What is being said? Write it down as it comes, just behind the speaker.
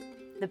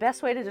The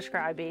best way to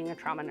describe being a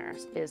trauma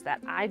nurse is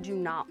that I do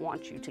not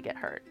want you to get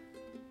hurt.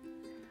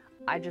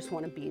 I just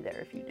want to be there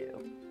if you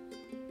do.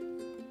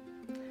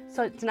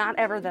 So it's not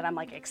ever that I'm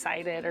like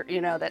excited or,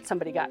 that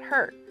somebody got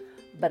hurt,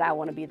 but I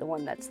want to be the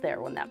one that's there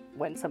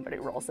when somebody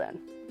rolls in.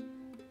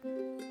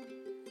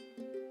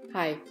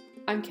 Hi,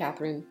 I'm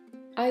Catherine.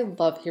 I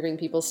love hearing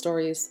people's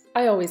stories.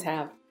 I always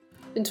have.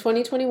 In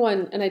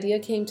 2021, an idea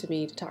came to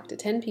me to talk to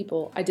 10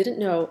 people I didn't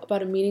know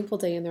about a meaningful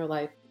day in their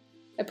life.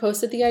 I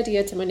posted the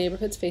idea to my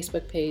neighborhood's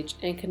Facebook page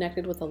and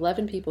connected with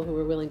 11 people who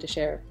were willing to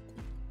share.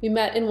 We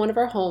met in one of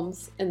our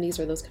homes, and these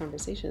are those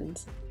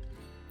conversations.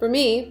 For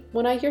me,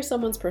 when I hear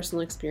someone's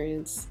personal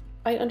experience,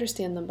 I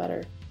understand them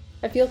better.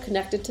 I feel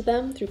connected to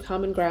them through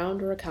common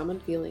ground or a common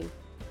feeling,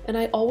 and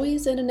I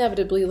always and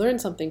inevitably learn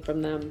something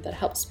from them that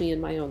helps me in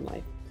my own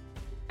life.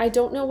 I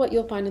don't know what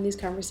you'll find in these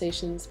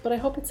conversations, but I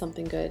hope it's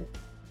something good.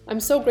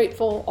 I'm so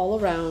grateful all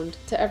around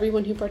to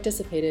everyone who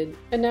participated,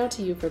 and now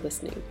to you for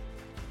listening.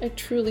 I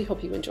truly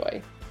hope you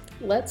enjoy.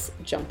 Let's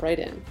jump right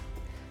in.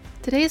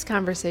 Today's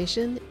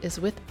conversation is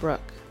with Brooke.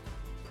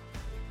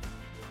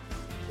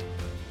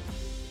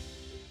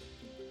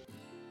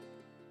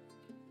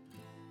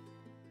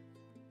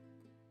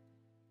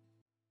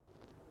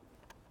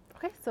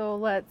 Okay, so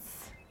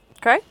let's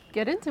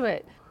get into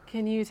it.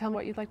 Can you tell me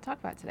what you'd like to talk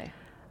about today?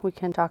 We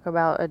can talk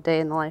about a day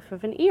in the life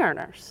of an ER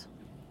nurse.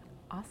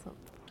 Awesome.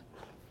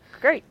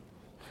 Great.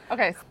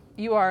 Okay, so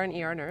you are an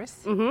ER nurse.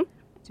 Mm-hmm.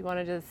 Do you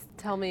want to just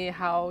tell me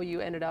how you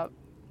ended up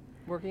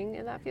working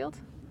in that field?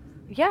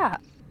 Yeah,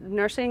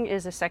 nursing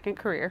is a second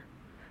career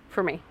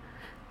for me.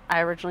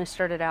 I originally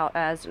started out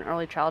as an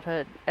early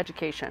childhood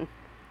education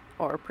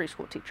or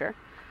preschool teacher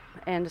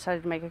and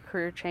decided to make a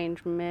career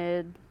change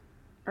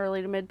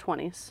early to mid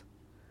 20s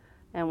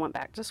and went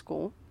back to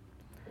school.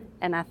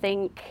 And I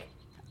think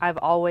I've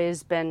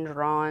always been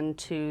drawn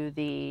to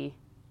the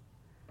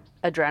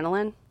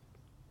adrenaline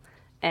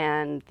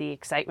and the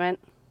excitement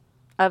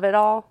of it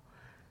all.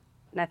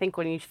 And I think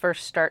when you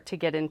first start to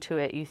get into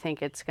it, you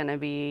think it's going to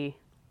be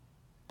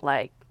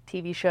like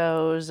TV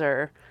shows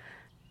or,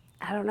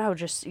 I don't know,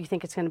 just you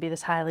think it's going to be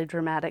this highly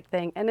dramatic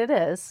thing. And it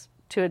is,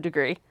 to a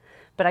degree.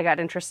 But I got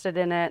interested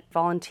in it,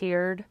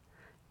 volunteered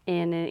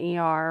in an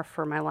ER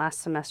for my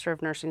last semester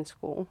of nursing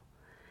school.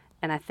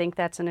 And I think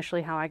that's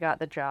initially how I got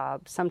the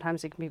job.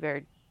 Sometimes it can be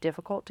very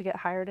difficult to get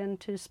hired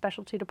into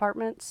specialty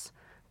departments.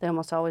 They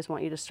almost always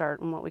want you to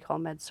start in what we call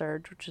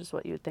med-surg, which is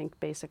what you would think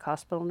basic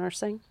hospital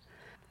nursing.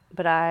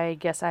 But I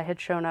guess I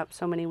had shown up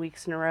so many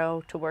weeks in a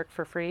row to work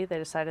for free, they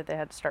decided they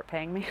had to start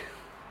paying me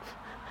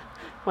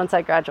once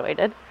I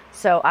graduated.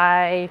 So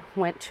I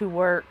went to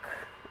work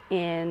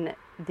in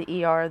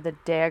the ER the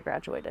day I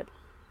graduated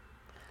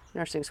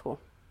nursing school.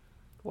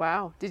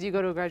 Wow. Did you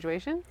go to a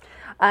graduation?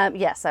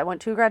 Yes, I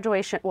went to a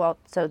graduation. Well,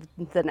 so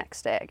the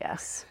next day, I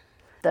guess.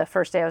 The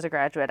first day I was a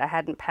graduate, I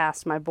hadn't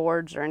passed my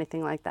boards or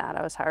anything like that.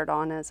 I was hired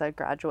on as a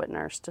graduate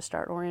nurse to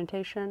start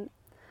orientation.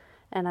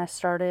 And I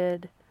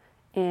started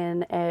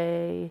in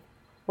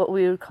what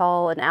we would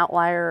call an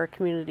outlier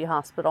community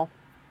hospital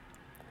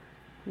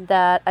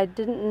that I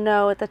didn't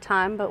know at the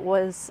time, but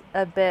was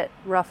a bit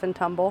rough and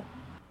tumble.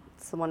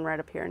 It's the one right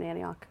up here in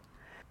Antioch.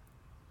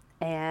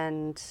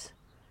 And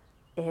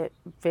it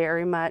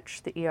very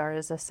much, the ER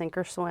is a sink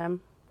or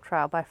swim,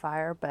 trial by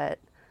fire, but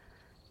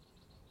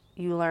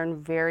you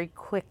learn very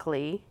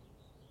quickly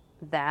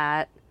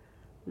that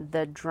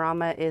the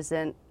drama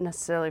isn't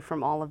necessarily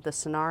from all of the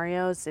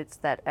scenarios, it's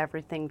that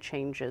everything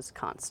changes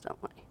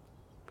constantly.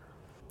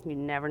 You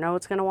never know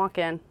what's going to walk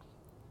in.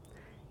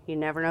 You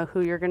never know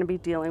who you're going to be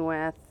dealing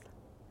with.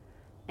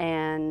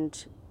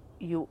 And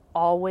you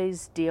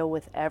always deal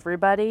with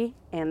everybody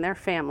and their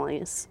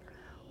families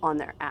on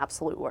their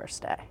absolute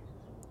worst day.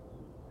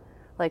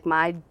 Like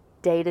my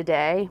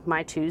day-to-day,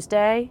 my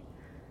Tuesday,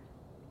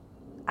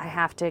 I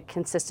have to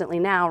consistently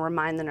now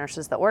remind the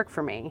nurses that work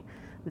for me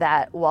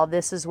that while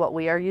this is what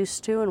we are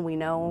used to and we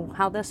know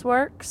how this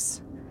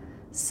works,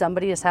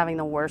 somebody is having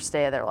the worst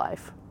day of their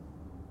life.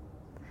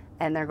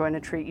 And they're going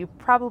to treat you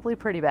probably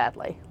pretty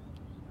badly.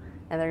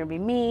 And they're going to be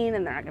mean,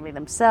 and they're not going to be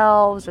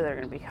themselves, or they're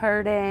going to be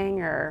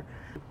hurting, or,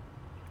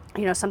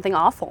 something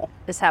awful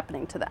is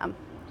happening to them.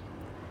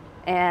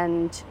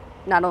 And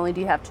not only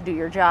do you have to do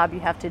your job, you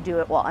have to do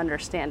it while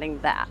understanding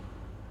that,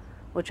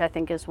 which I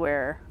think is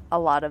where a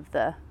lot of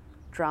the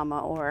drama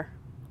or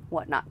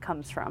whatnot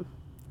comes from,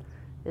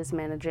 is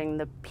managing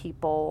the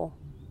people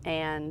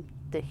and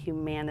the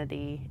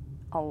humanity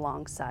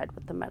alongside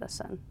with the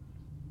medicine,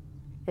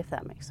 if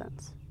that makes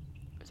sense.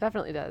 It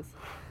definitely does.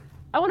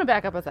 I want to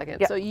back up a second.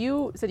 Yep. So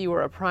you said you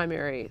were a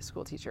primary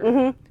school teacher.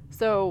 Mm-hmm.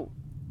 So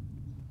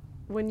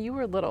when you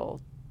were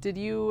little, did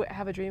you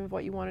have a dream of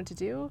what you wanted to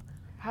do?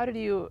 How did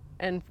you,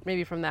 and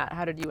maybe from that,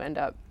 how did you end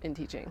up in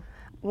teaching?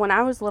 When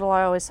I was little,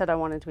 I always said I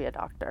wanted to be a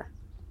doctor,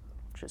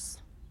 which is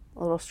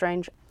a little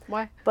strange.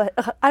 Why? But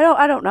I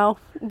don't know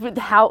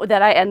how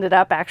that I ended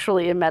up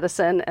actually in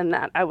medicine, and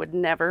that I would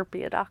never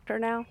be a doctor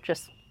now,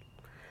 just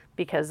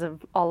because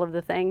of all of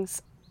the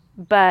things.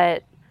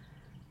 But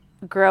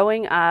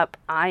growing up,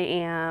 I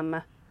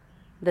am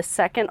the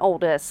second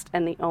oldest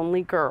and the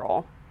only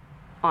girl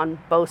on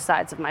both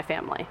sides of my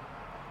family.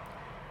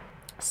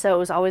 So it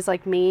was always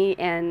like me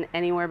and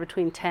anywhere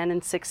between 10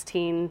 and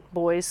 16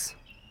 boys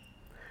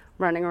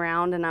running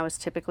around, and I was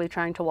typically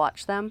trying to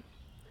watch them.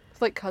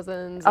 It's like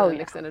cousins Oh, and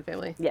yeah. extended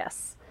family.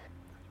 Yes.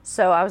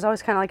 So I was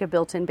always kind of like a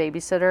built-in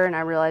babysitter, and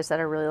I realized that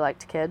I really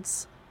liked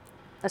kids,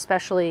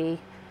 especially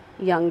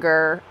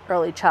younger,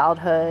 early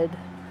childhood,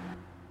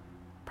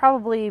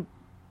 probably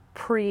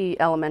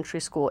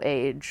pre-elementary school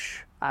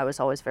age. I was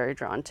always very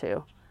drawn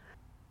to.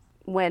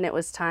 When it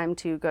was time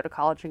to go to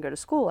college and go to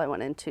school, I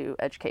went into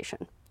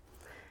education.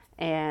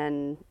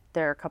 And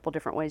there are a couple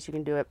different ways you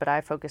can do it, but I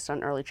focused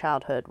on early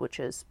childhood, which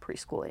is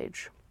preschool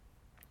age.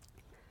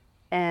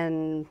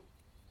 And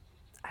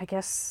I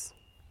guess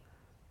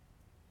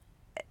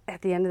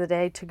at the end of the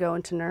day, to go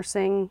into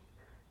nursing,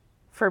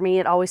 for me,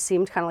 it always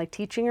seemed kind of like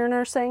teaching or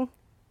nursing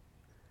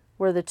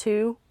were the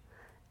two.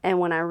 And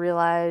when I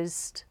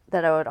realized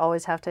that I would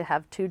always have to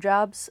have two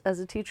jobs as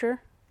a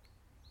teacher,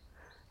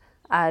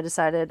 I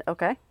decided,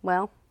 okay,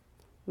 well,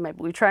 maybe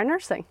we try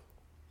nursing.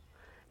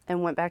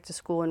 And went back to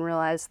school and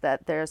realized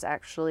that there's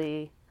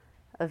actually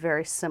a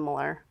very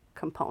similar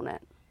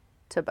component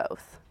to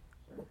both.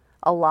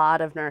 A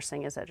lot of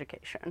nursing is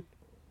education,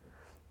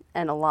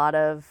 and a lot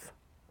of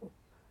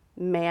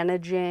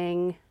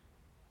managing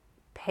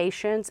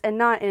patients, and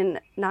not in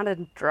a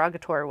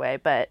derogatory way,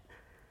 but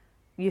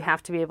you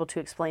have to be able to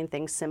explain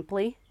things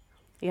simply.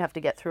 You have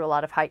to get through a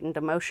lot of heightened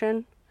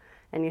emotion,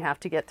 and you have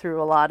to get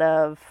through a lot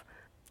of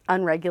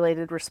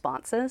unregulated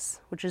responses,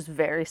 which is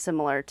very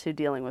similar to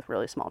dealing with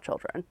really small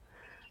children.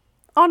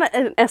 On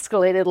an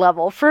escalated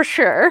level, for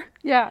sure.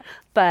 Yeah.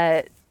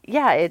 But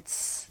yeah,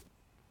 it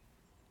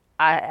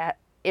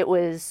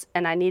was,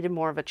 and I needed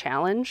more of a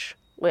challenge,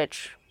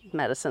 which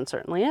medicine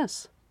certainly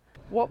is.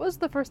 What was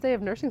the first day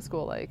of nursing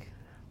school like?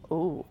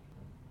 Ooh.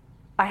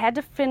 I had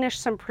to finish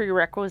some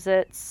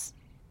prerequisites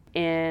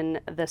in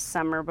the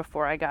summer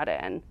before I got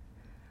in.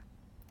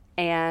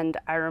 And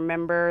I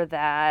remember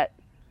that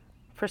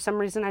for some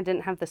reason I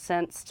didn't have the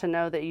sense to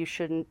know that you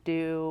shouldn't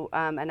do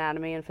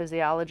anatomy and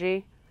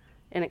physiology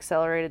in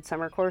accelerated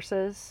summer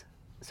courses.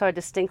 So I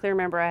distinctly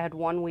remember I had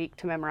 1 week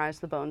to memorize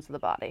the bones of the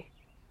body,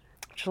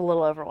 which is a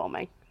little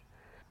overwhelming.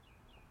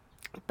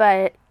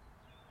 But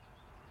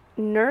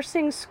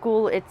nursing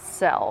school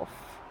itself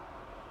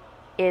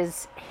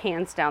is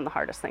hands down the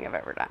hardest thing I've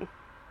ever done.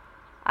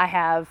 I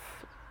have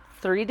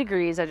 3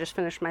 degrees. I just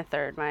finished my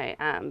third, my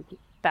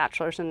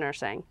bachelor's in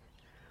nursing.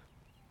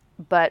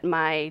 But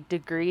my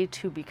degree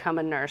to become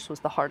a nurse was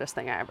the hardest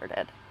thing I ever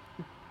did.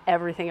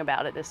 Everything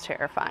about it is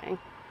terrifying.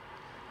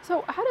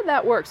 So how did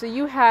that work? So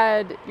you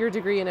had your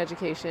degree in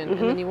education, and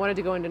then you wanted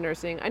to go into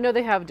nursing. I know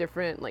they have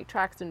different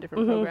tracks and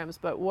different programs,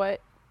 but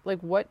what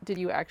did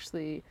you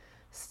actually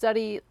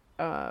study?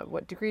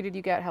 What degree did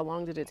you get? How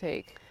long did it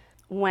take?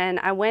 When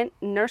I went,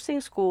 nursing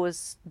school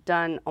was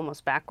done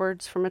almost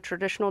backwards from a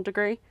traditional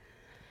degree,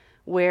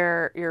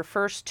 where your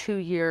first 2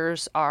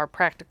 years are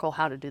practical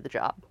how to do the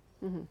job.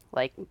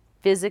 Like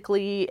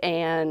physically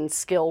and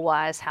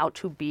skill-wise, how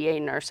to be a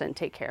nurse and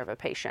take care of a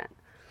patient.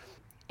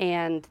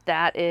 And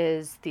that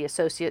is the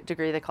associate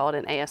degree. They call it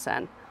an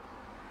ASN.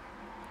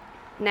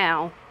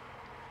 Now,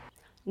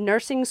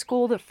 nursing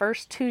school, the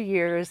first 2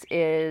 years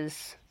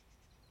is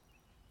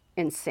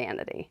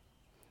insanity.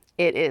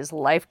 It is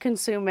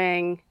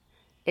life-consuming.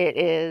 It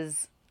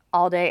is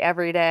all day,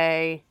 every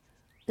day,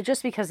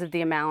 just because of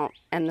the amount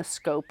and the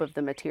scope of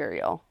the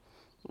material.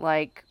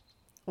 Like,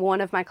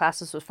 one of my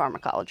classes was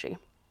pharmacology.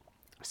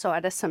 So I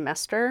had a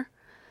semester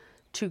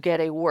to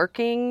get a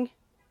working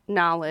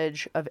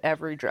knowledge of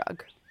every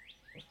drug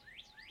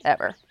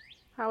ever.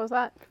 How was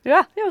that?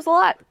 Yeah, it was a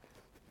lot.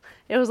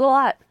 It was a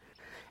lot.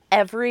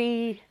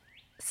 Every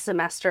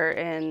semester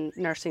in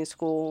nursing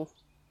school,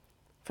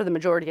 for the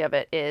majority of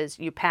it, is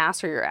you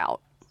pass or you're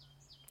out.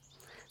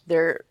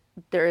 There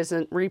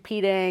isn't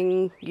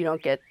repeating.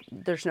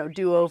 There's no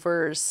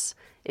do-overs.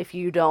 If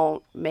you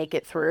don't make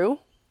it through,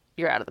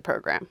 you're out of the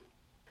program.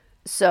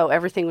 So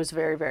everything was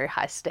very, very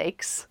high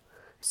stakes.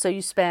 So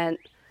you spent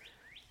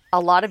a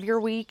lot of your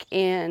week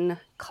in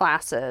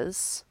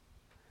classes.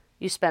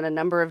 You spent a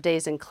number of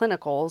days in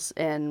clinicals,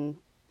 in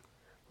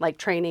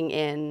training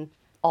in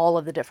all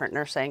of the different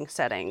nursing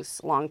settings,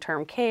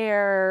 long-term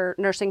care,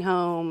 nursing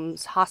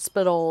homes,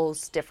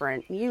 hospitals,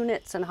 different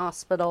units in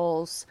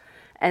hospitals,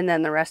 and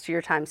then the rest of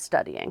your time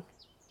studying.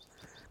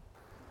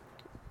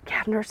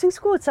 Yeah, nursing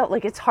school itself,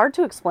 it's hard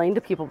to explain to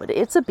people, but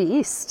it's a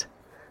beast.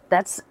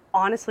 That's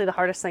honestly the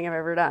hardest thing I've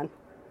ever done.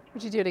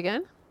 Would you do it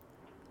again?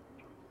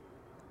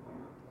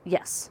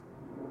 Yes.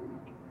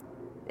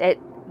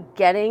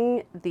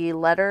 Getting the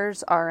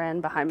letters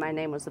RN behind my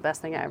name was the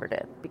best thing I ever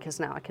did, because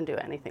now I can do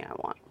anything I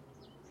want.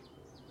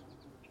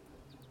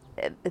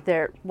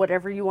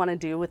 Whatever you want to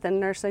do within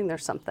nursing,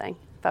 there's something.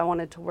 If I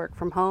wanted to work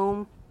from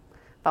home,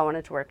 if I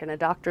wanted to work in a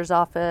doctor's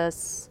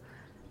office,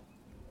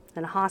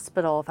 in a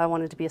hospital, if I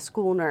wanted to be a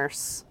school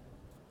nurse,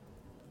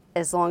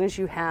 as long as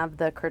you have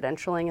the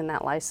credentialing and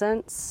that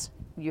license,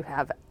 you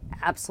have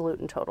absolute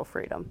and total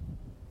freedom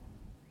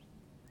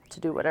to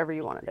do whatever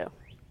you want to do.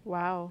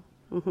 Wow.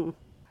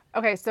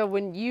 Okay, so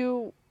when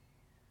you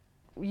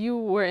you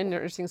were in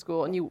nursing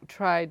school and you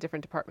tried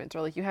different departments,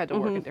 or like you had to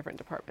work in different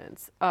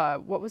departments.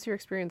 What was your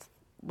experience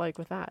like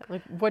with that?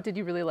 Like, what did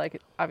you really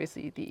like?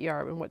 Obviously the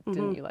ER, and what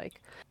didn't you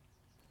like?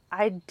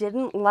 I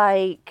didn't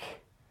like,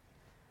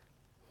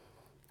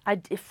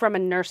 from a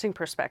nursing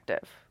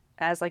perspective,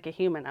 as like a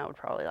human, I would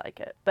probably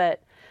like it.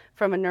 But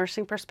from a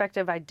nursing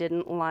perspective, I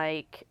didn't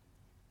like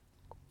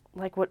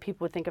what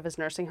people would think of as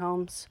nursing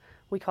homes.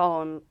 We call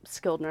them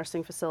skilled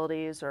nursing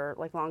facilities or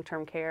like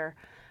long-term care.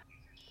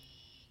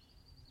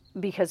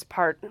 Because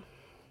part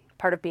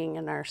of being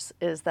a nurse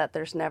is that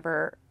there's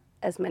never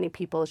as many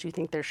people as you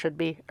think there should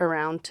be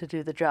around to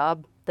do the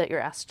job that you're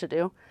asked to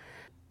do.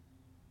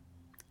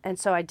 And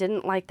so I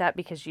didn't like that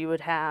because you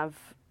would have,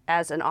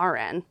 as an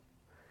RN,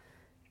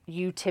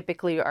 you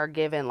typically are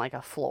given like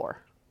a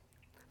floor.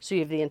 So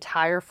you have the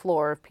entire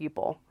floor of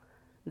people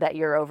that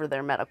you're over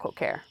their medical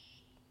care.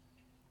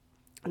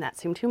 And that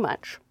seemed too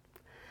much.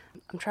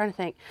 I'm trying to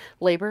think.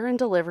 Labor and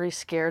delivery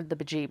scared the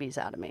bejeebies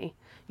out of me.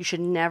 You should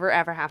never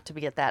ever have to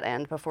be at that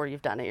end before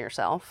you've done it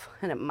yourself.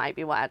 And it might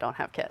be why I don't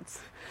have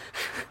kids.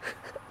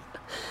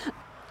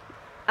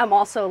 I'm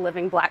also a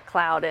living black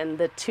cloud, and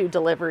the 2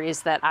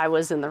 deliveries that I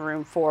was in the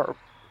room for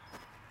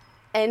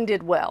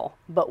ended well,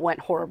 but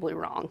went horribly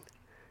wrong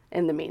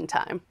in the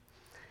meantime.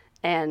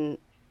 And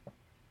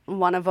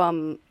one of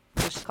them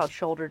was called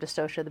shoulder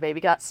dystocia. The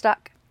baby got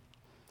stuck.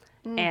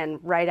 And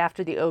right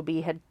after the OB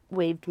had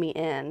waved me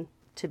in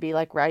to be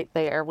like right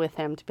there with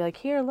him, to be like,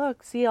 here,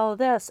 look, see all of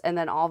this. And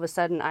then all of a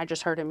sudden I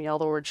just heard him yell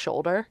the word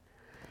shoulder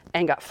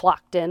and got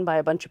flocked in by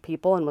a bunch of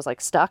people and was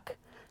like stuck.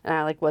 And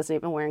I like wasn't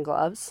even wearing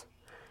gloves.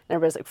 And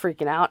everybody's like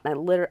freaking out.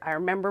 And I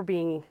remember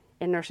being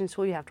in nursing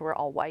school, you have to wear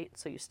all white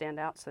so you stand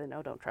out so they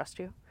know don't trust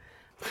you.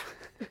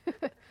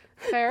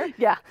 Fair?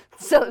 Yeah.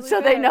 So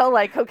Totally they fair. know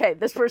like, okay,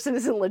 this person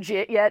isn't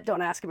legit yet.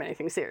 Don't ask him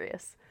anything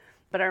serious.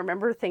 But I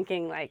remember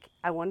thinking, like,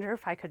 I wonder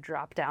if I could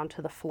drop down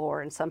to the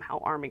floor and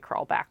somehow army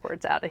crawl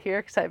backwards out of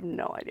here because I have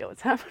no idea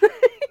what's happening.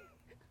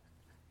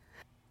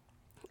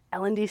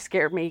 L&D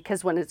scared me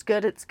because when it's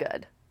good, it's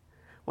good.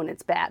 When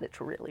it's bad, it's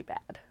really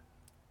bad.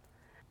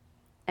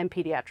 And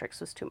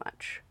pediatrics was too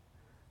much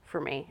for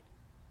me.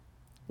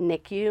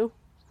 NICU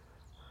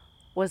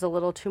was a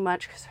little too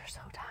much because they're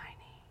so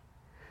tiny.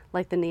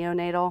 Like the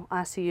neonatal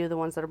ICU, the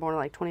ones that are born at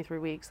like 23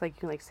 weeks, like you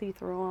can like see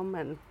through them,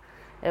 and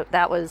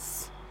that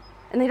was...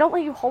 And they don't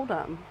let you hold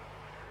them.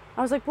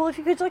 I was like, well, if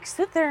you could like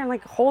sit there and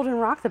like hold and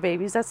rock the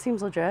babies, that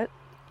seems legit.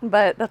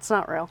 But that's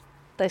not real.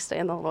 They stay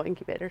in the little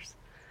incubators.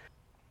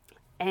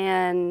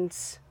 And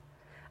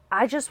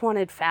I just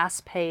wanted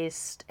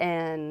fast-paced,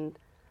 and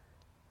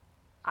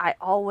I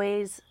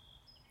always,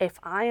 if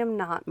I am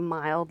not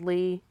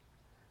mildly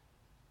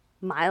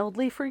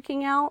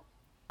freaking out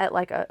at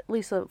like at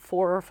least a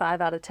 4 or 5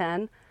 out of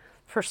 10,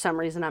 for some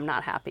reason I'm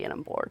not happy and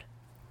I'm bored.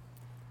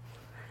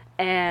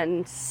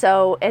 And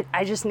so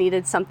I just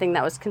needed something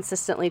that was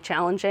consistently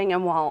challenging.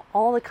 And while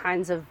all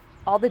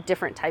the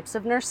different types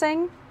of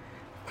nursing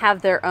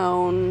have their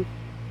own,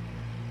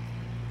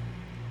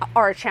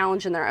 are a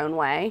challenge in their own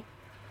way,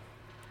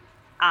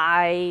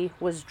 I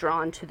was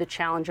drawn to the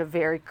challenge of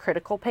very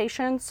critical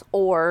patients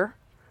or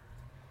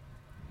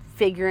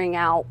figuring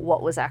out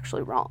what was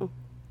actually wrong.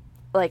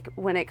 Like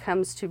when it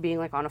comes to being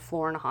like on a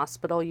floor in a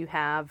hospital, you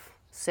have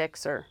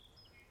 6, or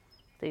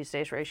these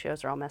days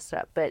ratios are all messed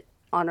up, but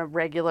on a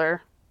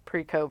regular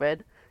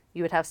pre-COVID,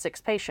 you would have 6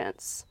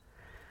 patients.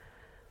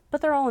 But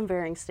they're all in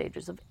varying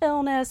stages of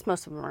illness.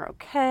 Most of them are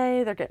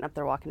okay. They're getting up,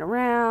 they're walking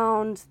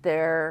around.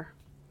 This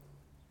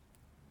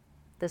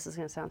is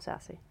going to sound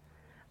sassy.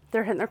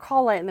 They're hitting their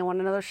call light and they want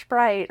another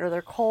Sprite, or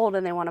they're cold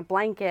and they want a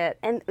blanket.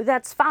 And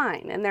that's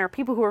fine. And there are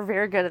people who are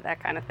very good at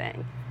that kind of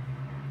thing.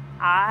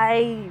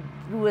 I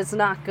was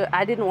not good.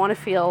 I didn't want to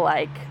feel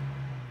like,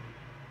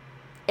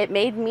 it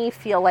made me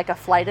feel like a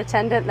flight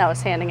attendant that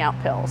was handing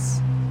out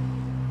pills.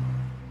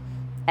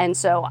 And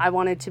so I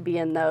wanted to be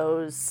in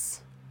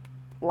those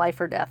life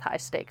or death high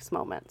stakes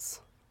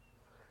moments.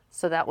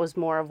 So that was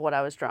more of what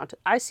I was drawn to.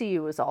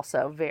 ICU was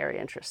also very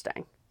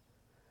interesting.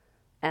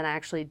 And I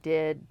actually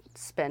did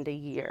spend a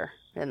year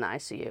in the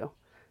ICU.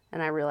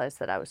 And I realized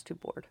that I was too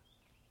bored.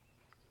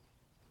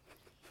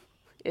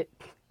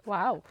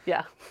 Wow.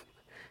 Yeah.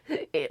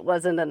 It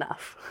wasn't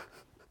enough.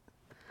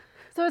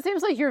 So it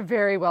seems like you're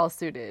very well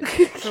suited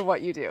for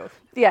what you do.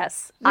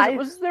 Yes.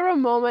 Was there a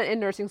moment in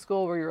nursing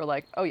school where you were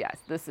like, oh yes,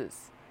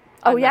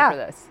 I'm meant for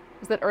this?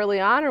 Was that early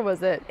on, or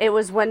was it? It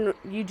was when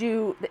you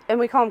do, and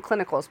we call them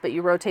clinicals, but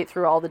you rotate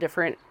through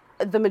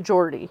the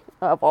majority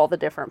of all the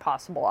different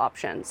possible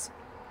options.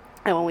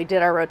 And when we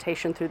did our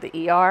rotation through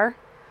the ER,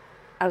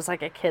 I was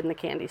like a kid in the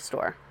candy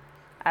store.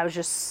 I was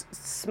just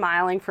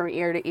smiling from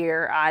ear to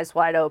ear, eyes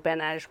wide open.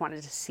 I just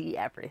wanted to see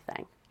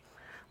everything.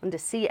 I wanted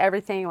to see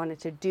everything. I wanted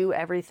to do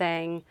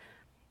everything.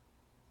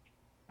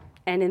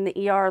 And in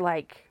the ER,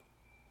 like,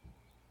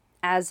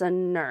 as a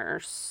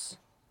nurse,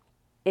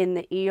 in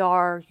the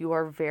ER, you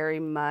are very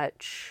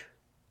much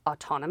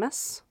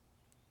autonomous.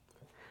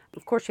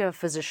 Of course, you have a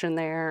physician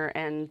there,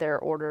 and there are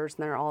orders,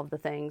 and there are all of the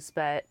things,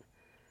 but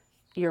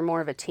you're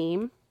more of a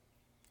team.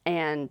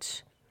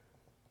 And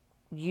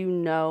you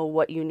know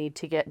what you need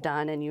to get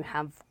done, and you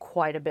have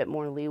quite a bit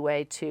more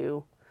leeway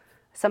to,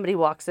 somebody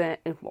walks in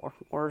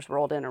or is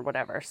rolled in or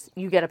whatever,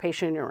 you get a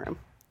patient in your room.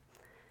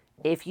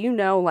 If you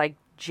know like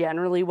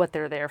generally what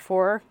they're there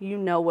for, you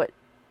know what,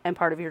 and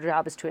part of your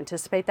job is to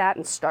anticipate that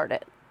and start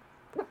it.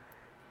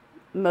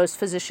 Most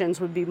physicians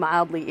would be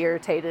mildly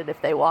irritated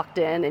if they walked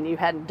in and you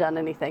hadn't done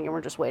anything and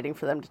were just waiting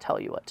for them to tell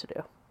you what to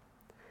do.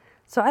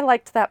 So I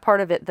liked that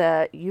part of it,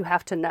 that you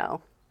have to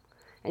know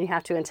and you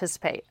have to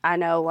anticipate. I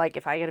know, like,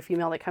 if I get a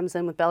female that comes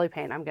in with belly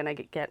pain, I'm going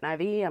to get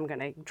an IV, I'm going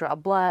to draw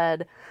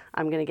blood,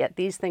 I'm going to get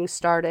these things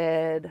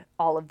started,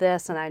 all of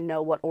this, and I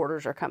know what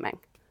orders are coming.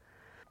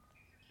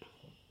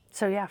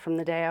 So yeah, from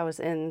the day I was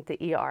in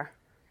the ER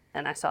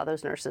and I saw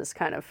those nurses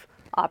kind of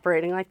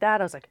operating like that,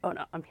 I was like, oh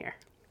no, I'm here.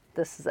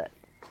 This is it.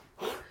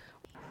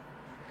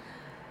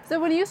 So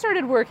when you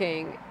started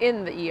working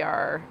in the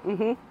ER,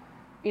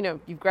 you know,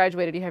 you've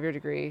graduated, you have your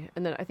degree,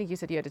 and then I think you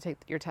said you had to take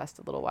your test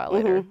a little while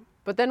later.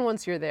 But then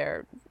once you're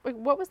there, like,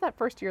 what was that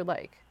first year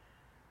like?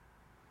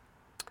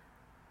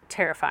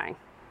 Terrifying.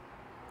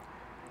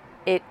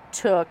 It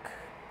took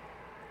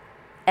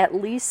at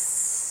least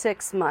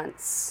 6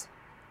 months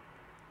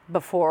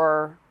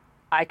before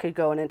I could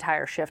go an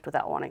entire shift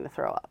without wanting to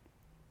throw up.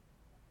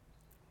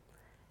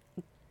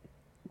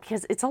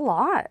 Because it's a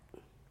lot.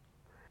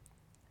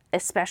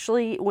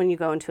 Especially when you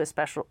go into a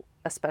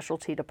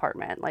specialty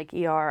department like ER,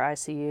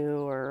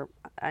 ICU, or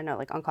I know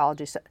like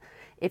oncology. So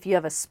if you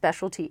have a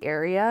specialty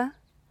area,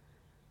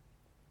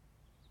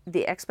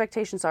 the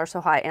expectations are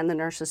so high and the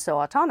nurse is so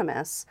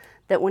autonomous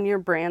that when you're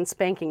brand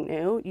spanking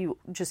new, you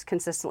just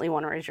consistently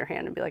want to raise your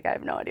hand and be like, I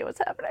have no idea what's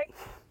happening.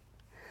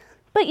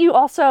 But you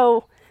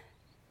also,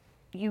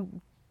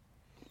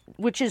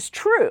 which is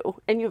true,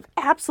 and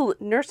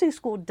nursing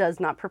school does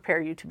not prepare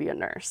you to be a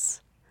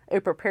nurse.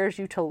 It prepares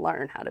you to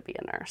learn how to be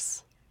a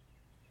nurse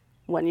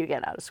when you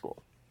get out of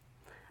school.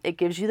 It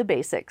gives you the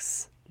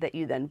basics that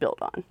you then build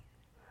on.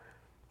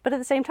 But at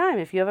the same time,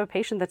 if you have a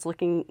patient that's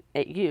looking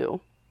at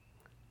you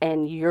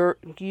and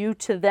you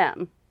to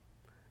them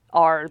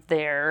are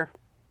their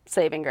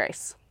saving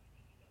grace,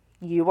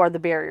 you are the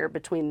barrier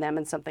between them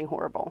and something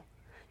horrible.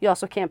 You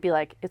also can't be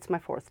like, it's my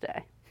 4th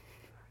day.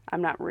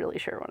 I'm not really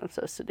sure what I'm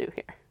supposed to do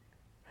here.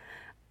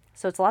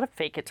 So it's a lot of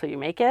fake it till you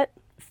make it,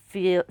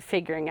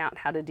 figuring out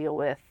how to deal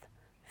with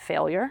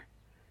failure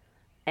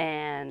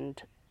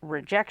and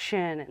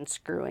rejection and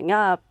screwing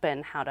up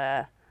and how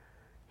to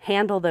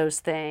handle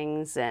those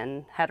things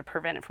and how to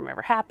prevent it from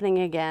ever happening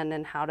again,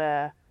 and how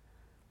to,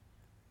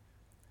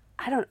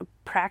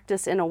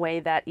 practice in a way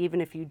that even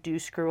if you do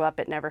screw up,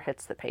 it never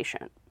hits the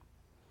patient.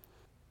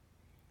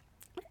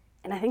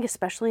 And I think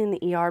especially in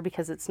the ER,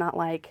 because it's not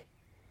like,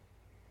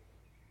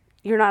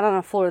 you're not on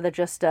a floor that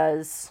just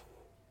does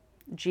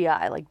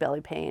GI, like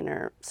belly pain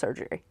or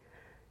surgery.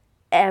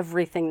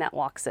 Everything that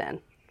walks in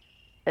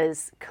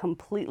is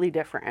completely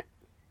different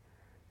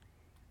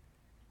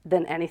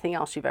than anything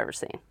else you've ever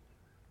seen.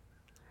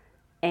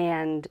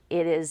 And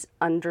it is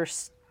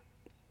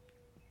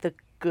the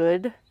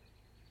good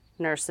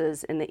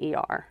nurses in the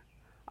ER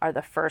are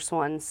the first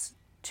ones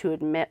to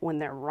admit when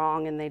they're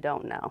wrong and they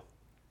don't know.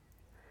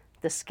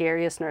 The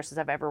scariest nurses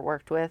I've ever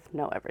worked with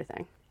know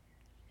everything.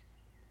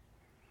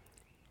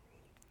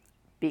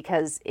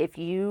 Because if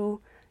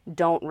you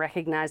don't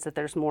recognize that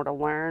there's more to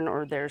learn,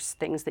 or there's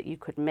things that you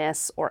could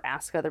miss, or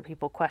ask other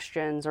people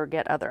questions or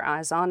get other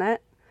eyes on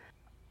it,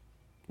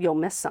 you'll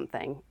miss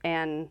something.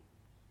 And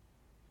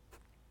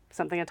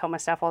something I tell my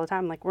staff all the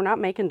time, like, we're not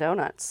making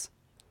donuts.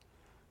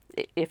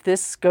 If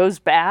this goes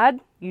bad,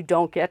 you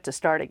don't get to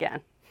start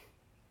again.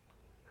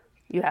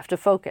 You have to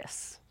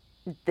focus.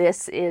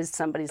 This is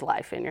somebody's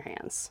life in your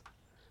hands.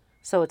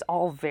 So it's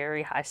all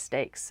very high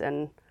stakes,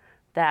 and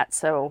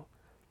so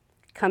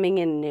coming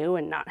in new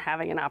and not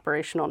having an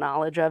operational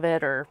knowledge of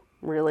it, or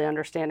really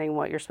understanding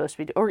what you're supposed to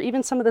be doing, or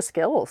even some of the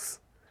skills.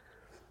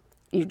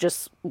 You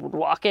just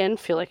walk in,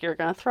 feel like you're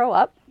going to throw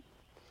up,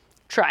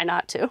 try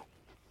not to,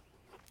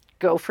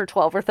 go for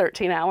 12 or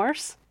 13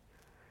 hours,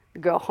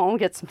 go home,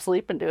 get some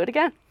sleep, and do it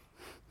again.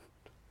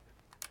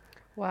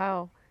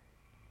 Wow.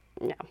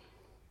 Yeah.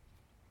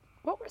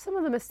 What were some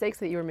of the mistakes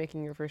that you were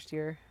making your first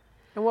year?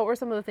 And what were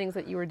some of the things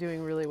that you were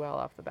doing really well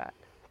off the bat?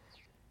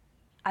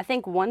 I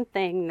think one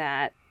thing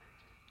that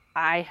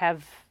I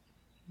have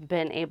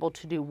been able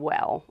to do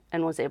well,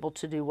 and was able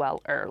to do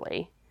well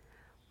early,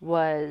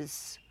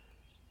 was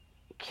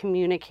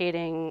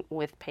communicating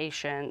with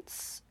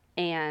patients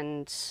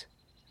and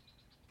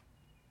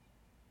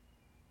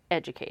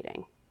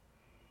educating.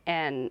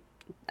 And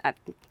that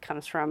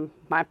comes from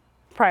my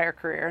prior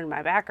career and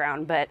my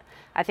background, but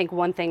I think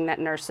one thing that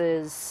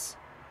nurses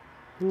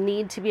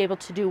need to be able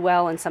to do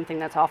well, and something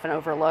that's often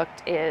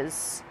overlooked,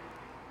 is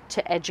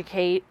to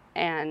educate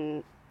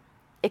and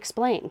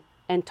explain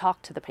and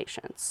talk to the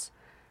patients.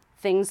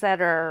 Things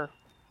that are,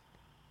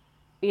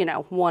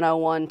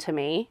 101 to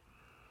me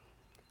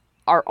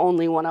are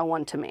only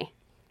 101 to me.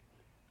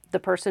 The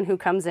person who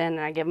comes in and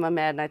I give them a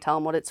med and I tell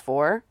them what it's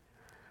for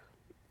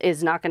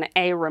is not going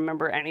to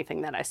remember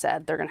anything that I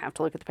said. They're going to have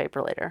to look at the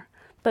paper later.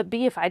 But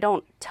B, if I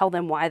don't tell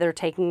them why they're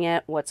taking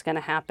it, what's going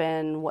to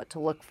happen, what to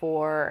look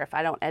for, if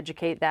I don't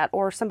educate that,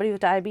 or somebody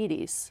with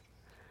diabetes.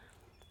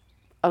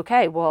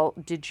 Okay, well,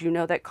 did you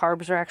know that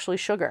carbs are actually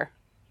sugar?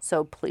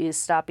 So please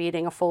stop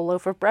eating a full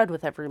loaf of bread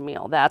with every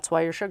meal. That's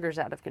why your sugar's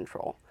out of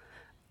control.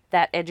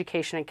 That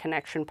education and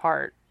connection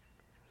part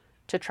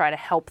to try to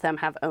help them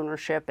have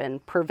ownership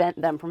and prevent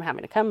them from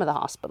having to come to the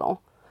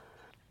hospital.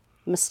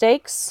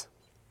 Mistakes,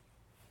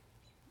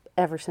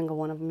 every single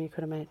one of them you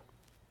could have made.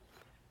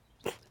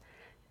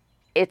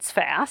 It's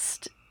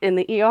fast in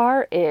the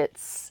ER.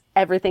 It's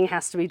everything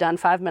has to be done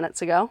 5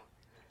 minutes ago.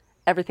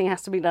 Everything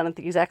has to be done at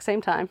the exact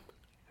same time.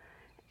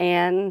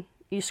 And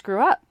you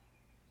screw up.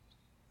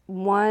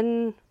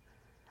 One,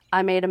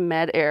 I made a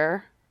med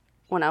error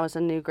when I was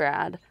a new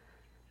grad.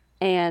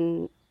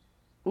 And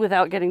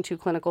without getting too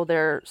clinical,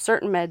 there are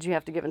certain meds you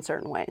have to give in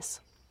certain ways.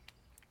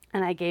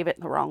 And I gave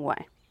it the wrong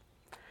way.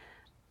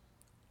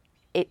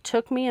 It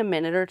took me a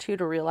minute or two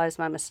to realize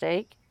my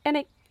mistake. And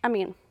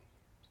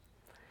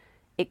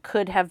it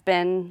could have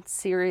been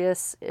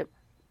serious.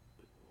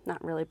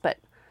 Not really, but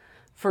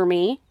for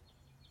me,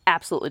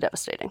 absolutely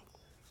devastating.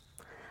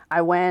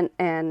 I went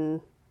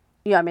and,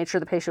 I made sure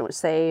the patient was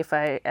safe.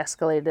 I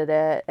escalated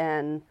it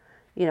and,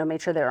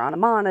 made sure they were on a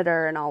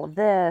monitor and all of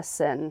this.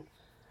 And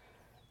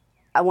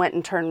I went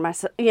and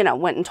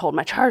went and told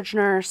my charge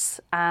nurse,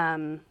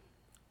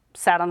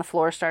 sat on the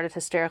floor, started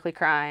hysterically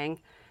crying,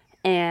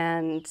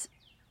 and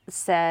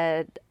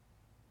said,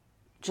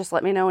 just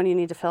let me know when you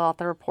need to fill out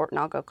the report and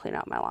I'll go clean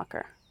out my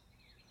locker.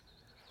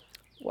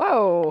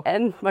 Whoa.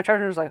 And my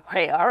charge nurse was like,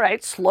 hey, all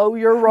right, slow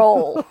your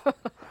roll.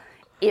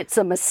 It's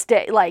a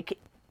mistake.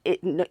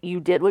 You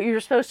did what you were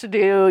supposed to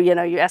do, you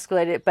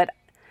escalated it.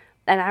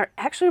 And I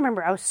actually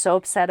remember I was so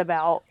upset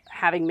about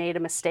having made a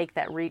mistake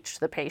that reached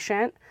the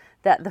patient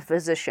that the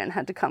physician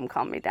had to come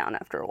calm me down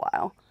after a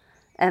while.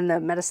 And the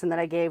medicine that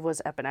I gave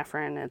was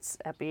epinephrine. It's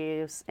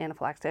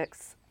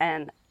anaphylaxis,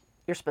 and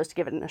you're supposed to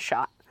give it in a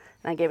shot.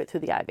 And I gave it through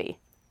the IV,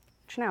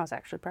 which now is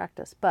actually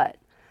practice, but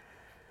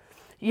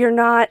you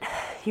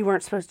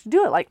weren't supposed to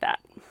do it like that.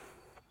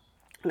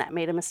 And I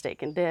made a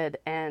mistake and did.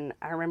 And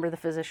I remember the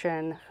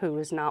physician, who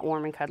was not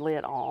warm and cuddly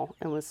at all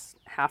and was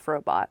half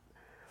robot,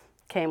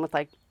 came with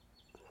that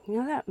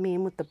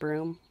meme with the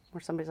broom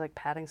where somebody's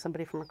patting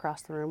somebody from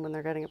across the room when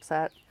they're getting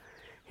upset.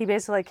 He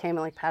basically came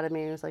and patted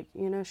me and was like,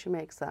 she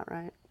makes that,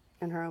 right?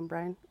 In her own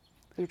brain.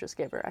 You just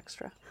gave her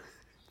extra.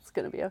 It's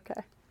going to be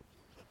okay.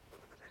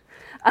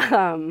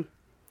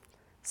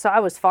 So I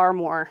was far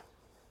more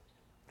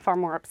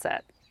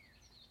upset.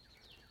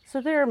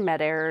 So there are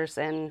med errors,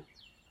 and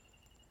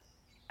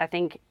I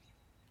think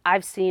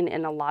I've seen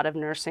in a lot of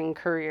nursing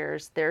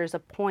careers, there's a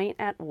point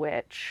at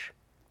which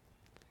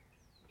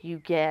you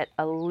get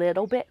a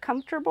little bit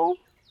comfortable.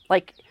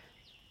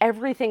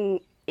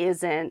 Everything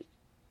isn't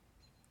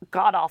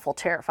god-awful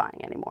terrifying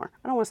anymore.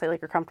 I don't want to say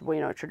you're comfortable,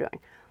 you know what you're doing.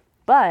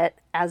 But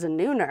as a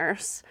new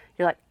nurse,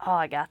 you're like, oh,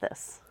 I got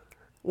this.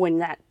 When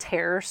that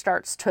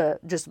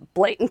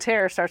blatant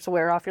terror starts to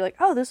wear off, you're like,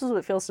 oh, this is what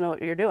it feels to know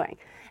what you're doing.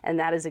 And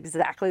that is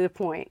exactly the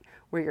point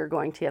where you're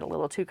going to get a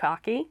little too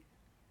cocky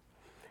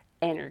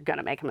and you're going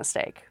to make a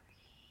mistake.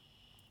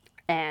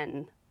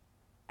 And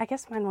I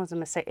guess mine was a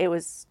mistake. It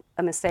was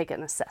a mistake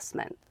in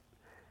assessment.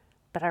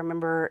 But I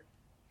remember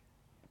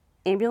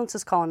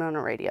ambulances calling on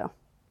a radio.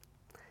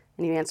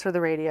 And you answer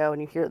the radio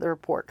and you hear the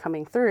report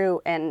coming through,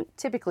 and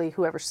typically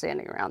whoever's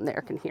standing around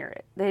there can hear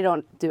it. They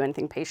don't do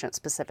anything patient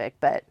specific,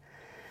 but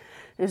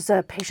there's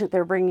a patient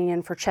they're bringing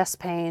in for chest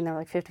pain. They're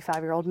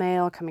 55-year-old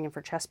male coming in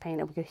for chest pain,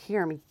 and we could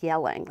hear him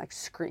yelling,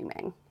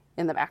 screaming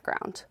in the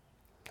background.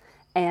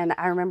 And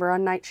I remember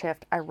on night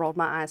shift, I rolled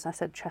my eyes and I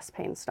said, chest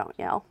pains don't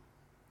yell,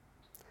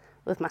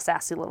 with my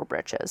sassy little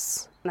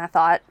britches. And I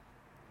thought,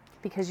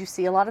 because you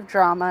see a lot of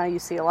drama, you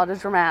see a lot of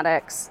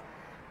dramatics,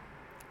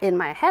 in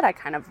my head, I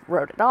kind of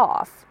wrote it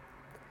off,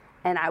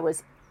 and I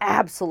was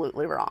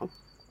absolutely wrong.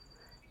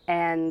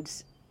 And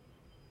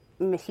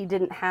he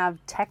didn't have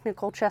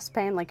technical chest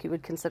pain like you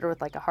would consider with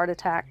a heart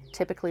attack.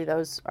 Typically,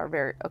 those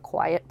are a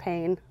quiet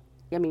pain.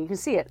 You can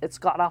see it. It's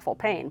god-awful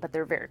pain, but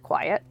they're very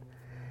quiet.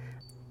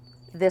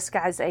 This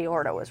guy's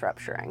aorta was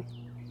rupturing.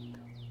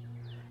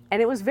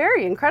 And it was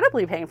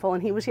incredibly painful,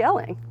 and he was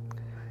yelling.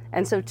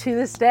 And so to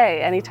this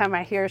day, anytime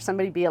I hear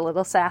somebody be a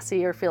little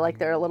sassy or feel like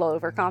they're a little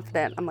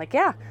overconfident, I'm like,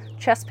 yeah,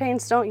 chest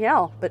pains don't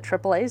yell, but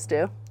AAAs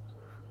do.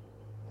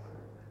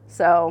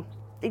 So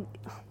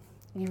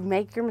you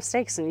make your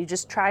mistakes, and you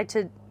just try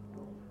to,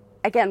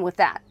 again, with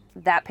that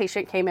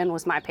patient came in,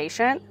 was my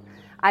patient.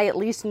 I at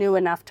least knew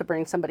enough to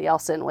bring somebody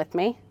else in with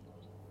me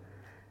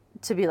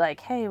to be like,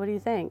 hey, what do you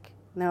think?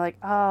 And they're like,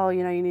 oh,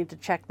 you need to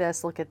check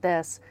this, look at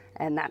this.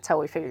 And that's how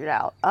we figured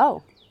out,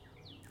 oh,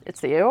 it's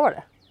the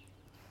aorta.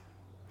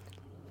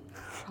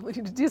 We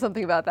need to do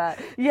something about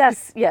that.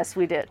 Yes,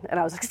 we did. And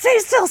I was like, stay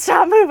still,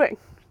 stop moving.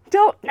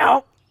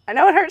 No. I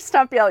know it hurts,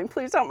 stop yelling.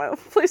 Please don't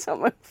move.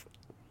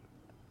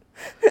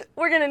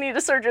 We're going to need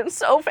a surgeon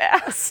so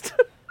fast.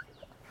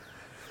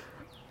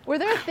 Were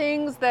there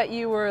things that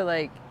you were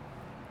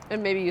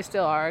and maybe you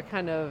still are,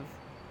 kind of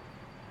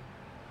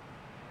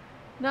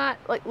not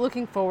like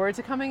looking forward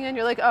to coming in?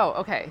 You're like, oh,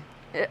 okay.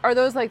 Are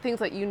those like things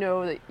that you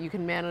know that you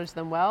can manage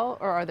them well,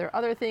 or are there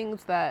other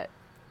things that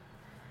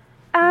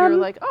you're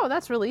like, oh,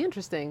 that's really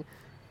interesting?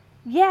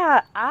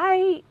 Yeah,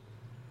 I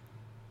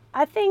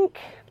think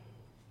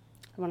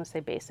I want to say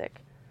basic.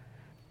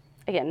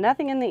 Again,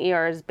 nothing in the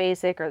ER is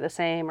basic or the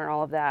same or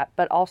all of that,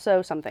 but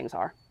also some things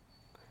are.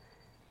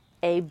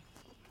 I'm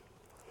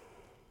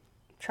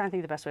trying to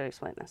think the best way to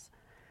explain this.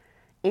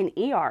 In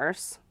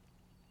ERs,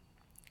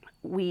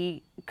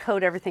 we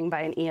code everything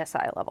by an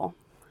ESI level,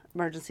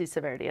 Emergency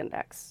Severity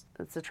Index.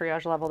 It's a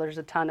triage level. There's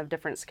a ton of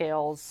different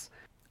scales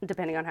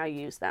depending on how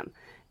you use them.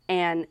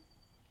 And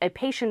a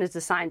patient is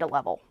assigned a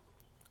level.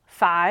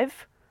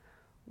 5,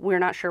 we're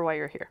not sure why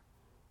you're here.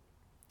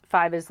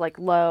 5 is like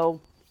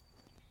low,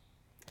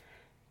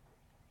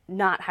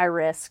 not high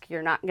risk.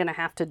 You're not going to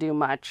have to do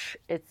much.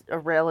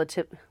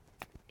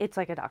 It's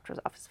like a doctor's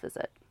office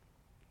visit.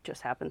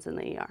 Just happens in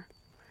the ER.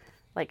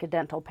 Like a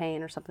dental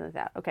pain or something like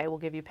that. Okay, we'll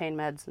give you pain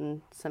meds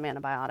and some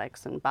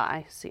antibiotics and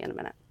bye. See you in a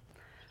minute.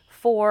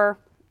 4,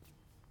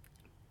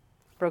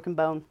 broken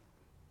bone.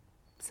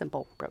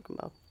 Simple broken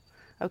bone.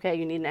 Okay,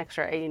 you need an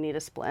X-ray, you need a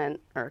splint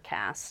or a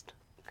cast.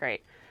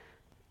 Great.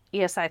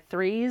 ESI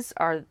 3s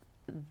are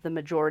the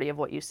majority of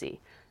what you see.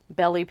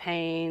 Belly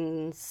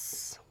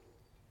pains,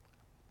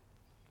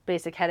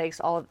 basic headaches,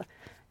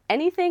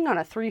 anything on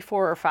a 3,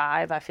 4, or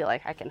 5, I feel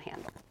like I can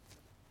handle.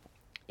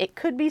 It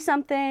could be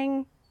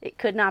something, it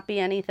could not be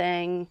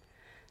anything.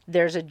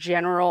 There's a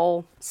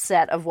general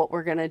set of what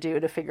we're going to do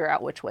to figure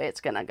out which way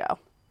it's going to go.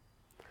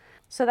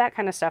 So that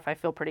kind of stuff I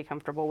feel pretty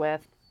comfortable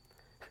with.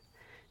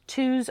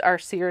 2s are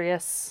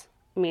serious,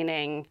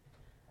 meaning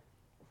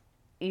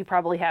you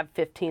probably have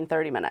 15,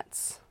 30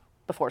 minutes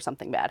before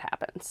something bad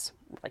happens.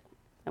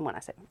 And when I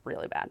say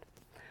really bad.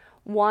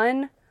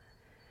 1,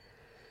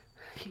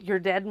 you're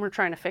dead and we're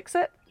trying to fix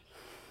it,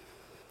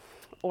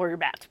 or you're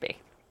about to be.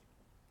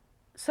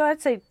 So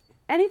I'd say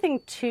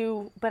anything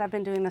 2, but I've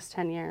been doing this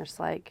 10 years,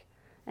 like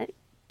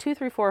 2,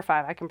 3, 4, or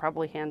 5, I can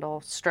probably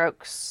handle.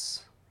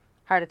 Strokes,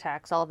 heart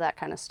attacks, all of that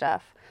kind of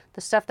stuff.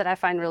 The stuff that I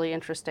find really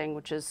interesting,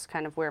 which is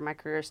kind of where my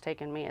career has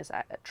taken me, is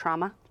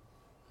trauma.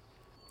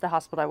 The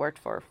hospital I worked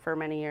for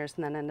many years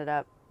and then ended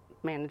up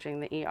managing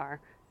the ER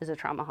is a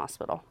trauma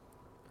hospital.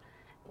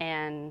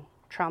 And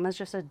trauma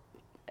is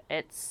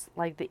it's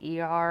like the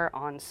ER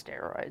on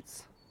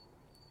steroids.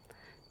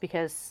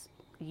 Because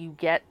you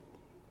get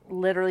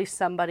literally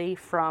somebody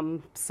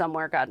from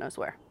somewhere, God knows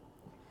where.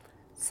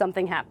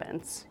 Something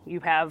happens.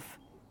 You have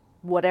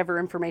whatever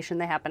information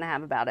they happen to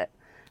have about it.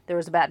 There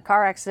was a bad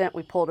car accident.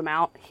 We pulled them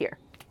out here.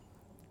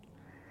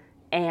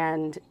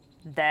 And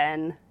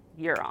then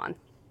you're on.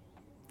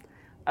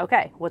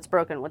 Okay, what's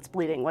broken? What's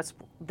bleeding? What's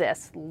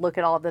this? Look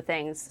at all of the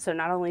things. So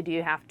not only do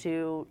you have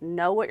to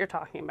know what you're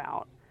talking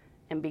about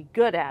and be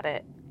good at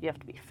it, you have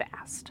to be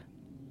fast.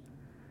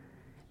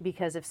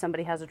 Because if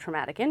somebody has a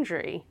traumatic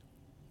injury,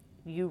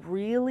 you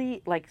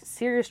really, like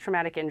serious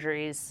traumatic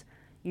injuries,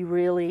 you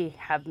really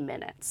have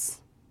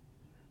minutes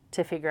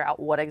to figure out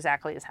what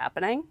exactly is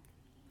happening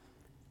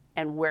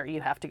and where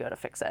you have to go to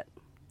fix it.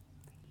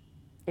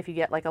 If you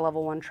get like a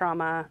level 1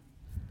 trauma,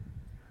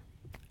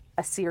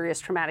 a serious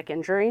traumatic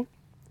injury,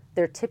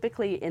 they're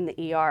typically in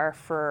the ER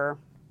for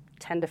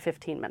 10 to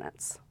 15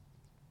 minutes,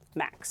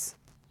 max.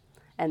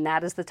 And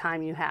that is the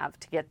time you have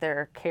to get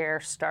their care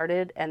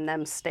started and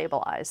them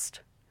stabilized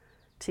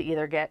to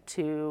either get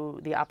to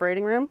the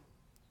operating room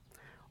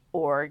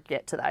or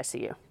get to the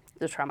ICU,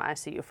 the trauma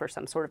ICU for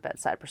some sort of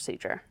bedside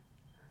procedure.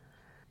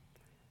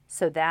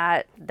 So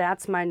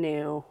that's my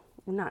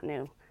not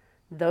new.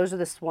 Those are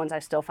the ones I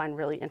still find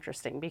really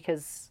interesting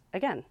because,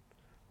 again,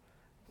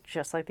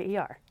 just like the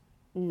ER,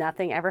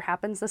 nothing ever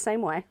happens the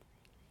same way.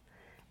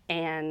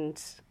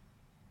 And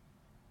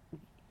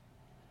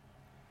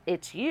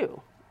it's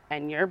you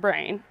and your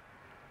brain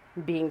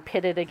being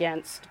pitted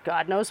against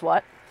God knows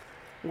what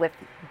with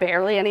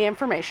barely any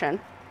information,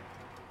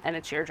 and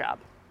it's your job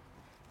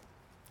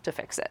to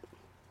fix it.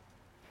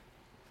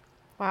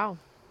 Wow.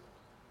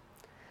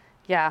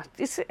 Yeah.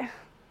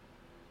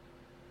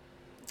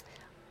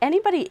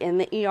 Anybody in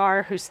the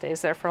ER who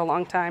stays there for a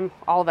long time,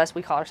 all of us,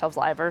 we call ourselves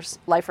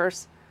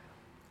lifers,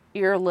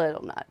 you're a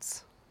little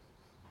nuts.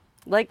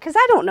 Like, because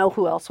I don't know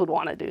who else would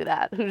want to do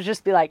that. Who'd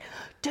just be like,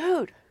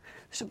 dude,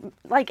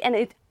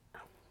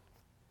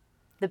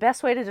 the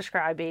best way to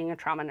describe being a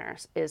trauma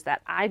nurse is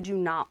that I do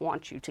not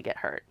want you to get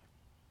hurt.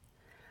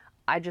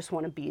 I just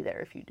want to be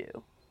there if you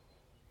do.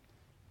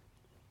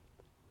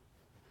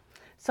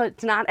 So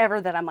it's not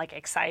ever that I'm like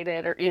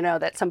excited or,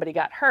 that somebody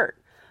got hurt,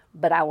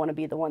 but I want to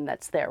be the one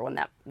that's there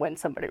when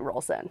somebody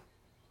rolls in.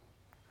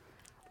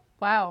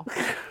 Wow.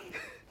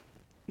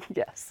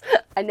 Yes.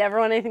 I never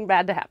want anything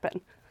bad to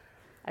happen.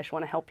 I just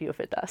want to help you if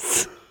it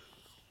does.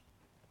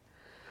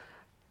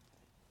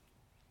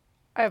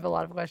 I have a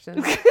lot of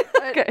questions.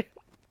 Okay.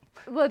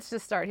 Let's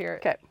just start here.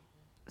 Okay.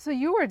 So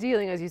you were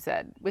dealing, as you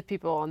said, with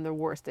people on the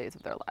worst days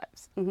of their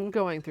lives, mm-hmm.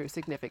 going through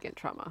significant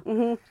trauma.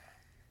 Mm-hmm.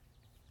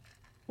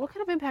 What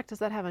kind of impact does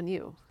that have on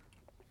you?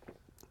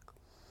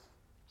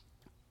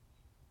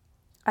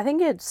 I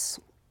think it's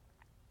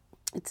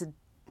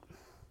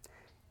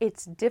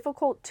it's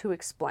difficult to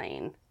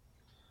explain,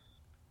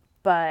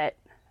 but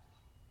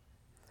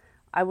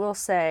I will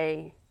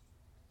say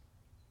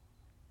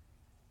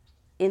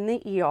in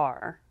the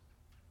ER,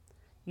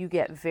 you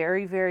get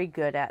very, very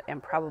good at,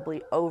 and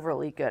probably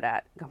overly good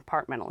at,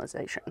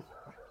 compartmentalization.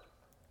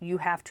 You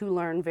have to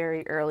learn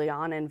very early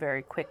on and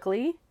very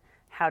quickly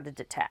how to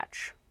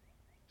detach.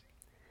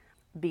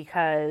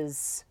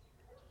 Because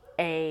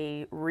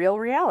a real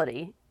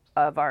reality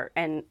of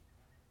and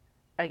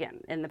again,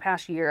 in the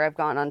past year, I've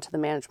gone onto the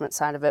management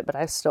side of it, but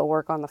I still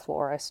work on the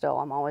floor.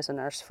 I'm always a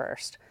nurse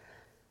first.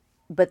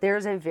 But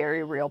there's a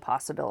very real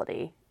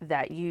possibility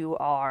that you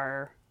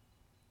are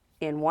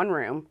in one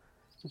room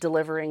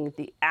delivering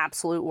the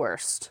absolute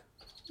worst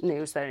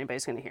news that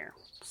anybody's going to hear.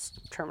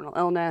 Terminal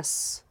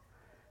illness,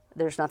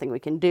 there's nothing we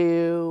can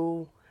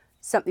do,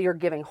 you're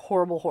giving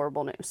horrible,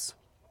 horrible news.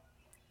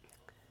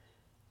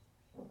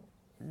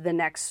 The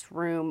next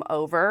room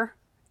over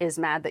is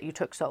mad that you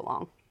took so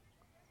long.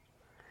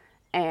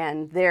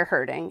 And they're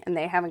hurting, and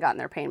they haven't gotten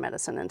their pain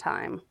medicine in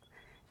time.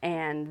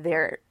 And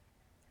they're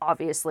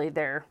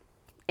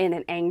in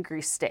an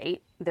angry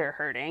state. They're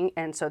hurting,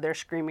 and so they're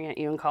screaming at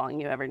you and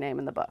calling you every name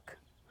in the book.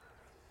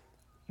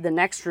 The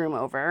next room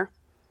over,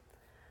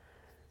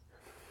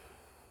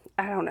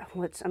 I don't know,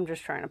 I'm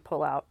just trying to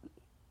pull out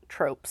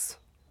tropes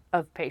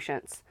of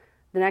patients.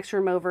 The next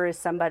room over is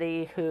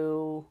somebody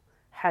who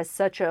has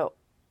such a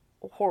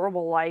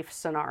horrible life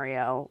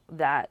scenario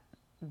that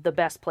the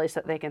best place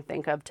that they can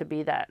think of to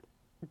be that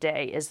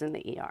day is in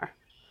the ER.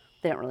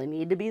 They don't really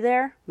need to be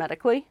there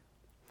medically,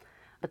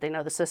 but they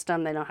know the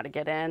system, they know how to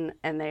get in,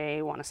 and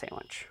they want a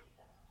sandwich.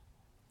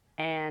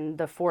 And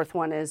the fourth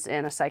one is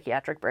in a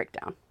psychiatric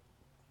breakdown.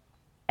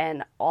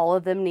 And all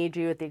of them need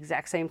you at the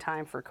exact same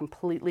time for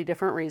completely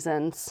different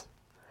reasons.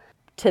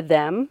 To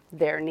them,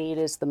 their need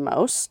is the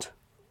most.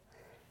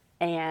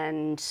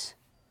 And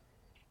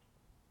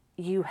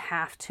you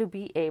have to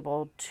be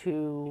able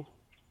to,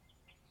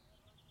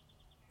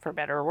 for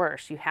better or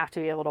worse, you have to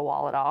be able to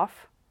wall it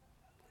off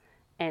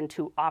and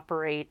to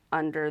operate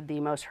under the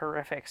most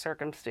horrific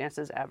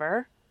circumstances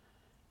ever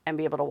and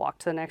be able to walk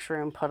to the next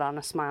room, put on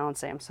a smile, and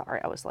say, I'm sorry,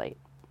 I was late.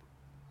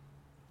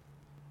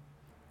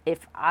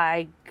 If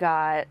I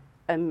got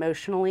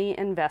emotionally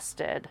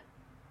invested,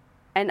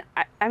 and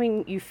I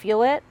mean, you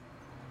feel it,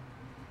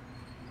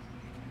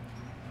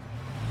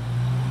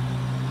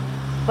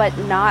 but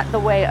not the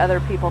way other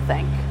people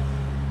think.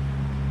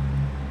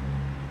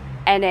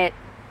 And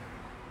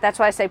that's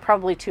why I say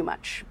probably too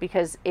much,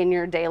 because in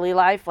your daily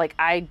life, like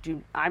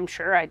I'm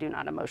sure I do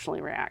not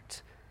emotionally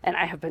react. And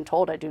I have been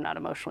told I do not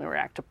emotionally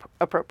react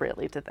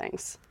appropriately to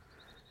things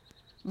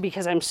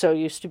because I'm so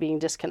used to being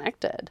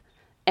disconnected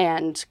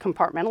and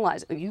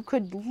compartmentalized. You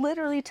could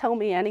literally tell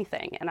me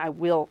anything and I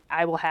will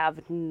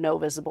have no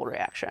visible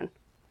reaction.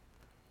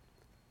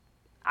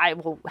 I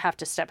will have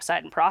to step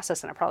aside and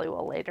process, and I probably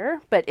will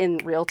later. But in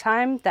real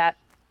time, that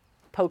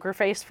poker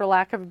face, for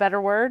lack of a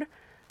better word,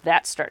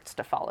 that starts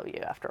to follow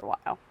you after a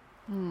while.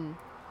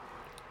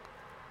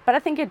 But I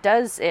think it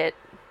does, it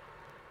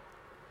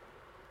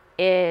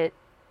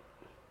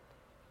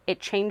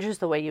changes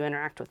the way you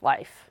interact with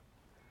life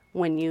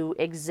when you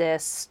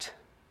exist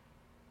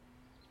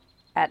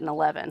at an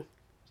 11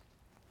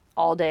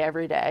 all day,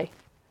 every day.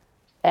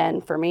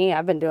 And for me,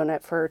 I've been doing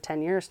it for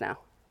 10 years now.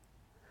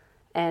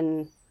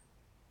 And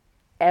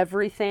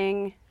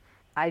everything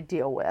I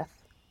deal with,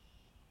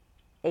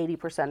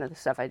 80% of the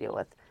stuff I deal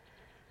with,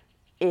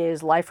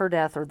 is life or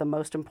death or the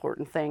most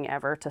important thing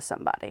ever to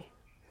somebody.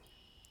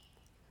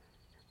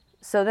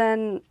 So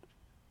then,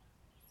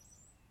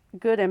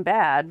 good and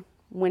bad,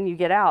 when you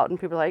get out and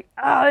people are like,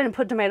 oh, I didn't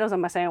put tomatoes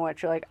on my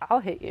sandwich, you're like, I'll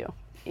hit you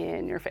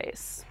in your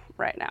face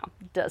right now.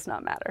 Does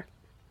not matter.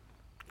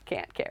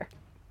 Can't care.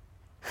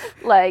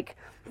 Like,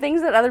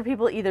 things that other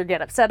people either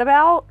get upset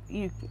about,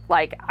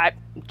 I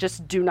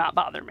just do not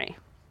bother me.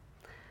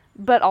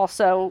 But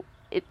also,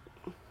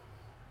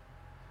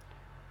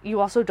 you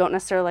also don't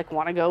necessarily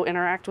want to go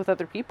interact with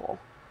other people.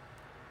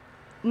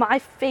 My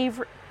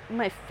favorite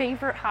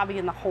hobby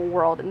in the whole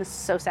world, and this is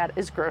so sad,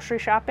 is grocery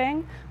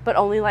shopping, but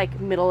only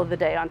middle of the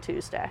day on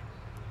Tuesday.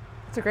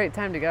 It's a great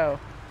time to go.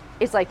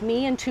 It's like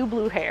me and two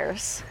blue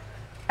hairs,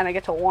 and I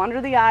get to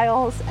wander the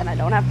aisles, and I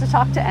don't have to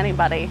talk to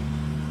anybody.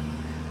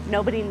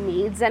 Nobody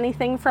needs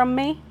anything from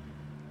me.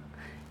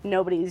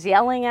 Nobody's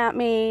yelling at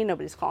me.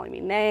 Nobody's calling me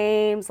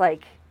names.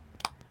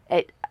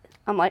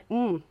 I'm like,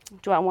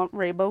 do I want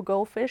rainbow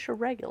goldfish or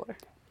regular?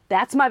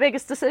 That's my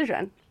biggest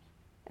decision.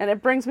 And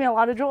it brings me a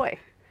lot of joy.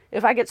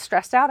 If I get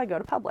stressed out, I go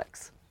to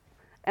Publix.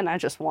 And I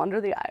just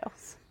wander the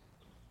aisles.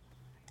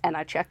 And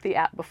I check the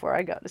app before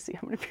I go to see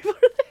how many people are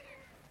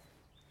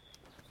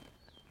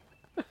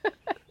there.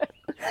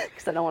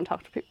 Because I don't want to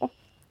talk to people.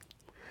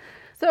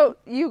 So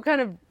you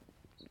kind of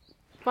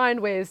find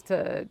ways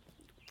to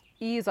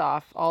ease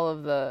off all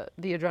of the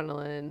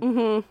adrenaline.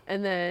 Mm-hmm.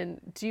 And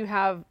then do you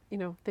have,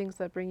 things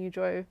that bring you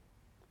joy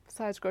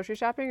besides grocery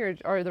shopping, or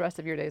are the rest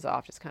of your days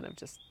off just kind of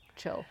just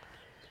chill?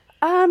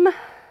 I've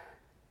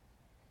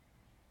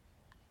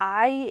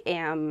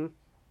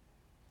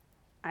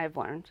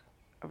learned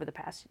over the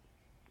past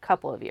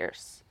couple of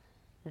years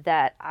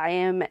that I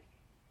am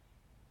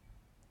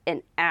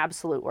an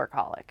absolute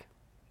workaholic.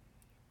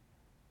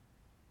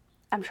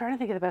 I'm trying to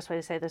think of the best way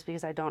to say this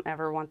because I don't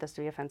ever want this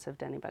to be offensive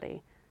to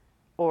anybody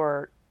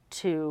or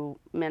to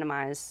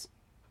minimize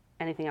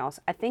anything else.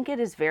 I think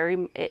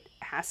it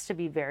has to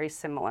be very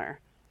similar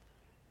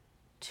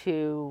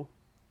to,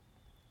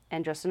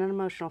 and just in an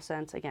emotional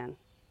sense, again,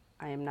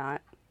 I am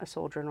not a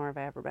soldier nor have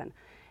I ever been.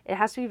 It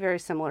has to be very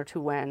similar to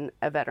when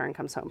a veteran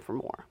comes home from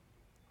war.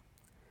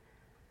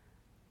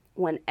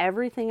 When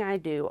everything I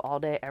do all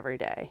day, every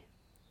day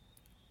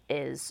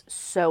is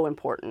so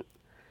important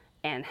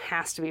and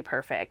has to be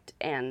perfect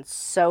and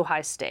so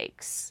high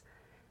stakes,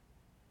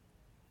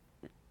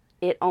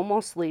 it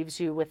almost leaves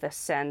you with a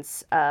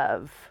sense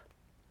of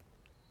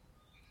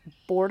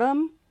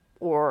boredom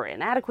or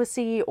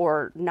inadequacy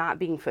or not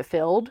being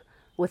fulfilled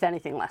with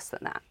anything less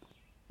than that.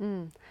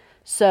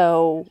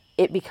 So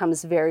it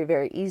becomes very,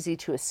 very easy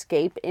to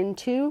escape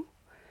into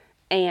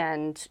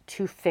and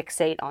to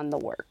fixate on the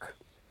work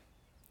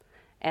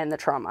and the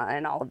trauma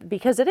and all of it,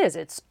 because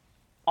it's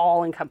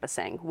all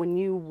encompassing. When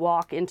you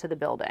walk into the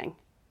building,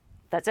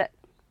 that's it.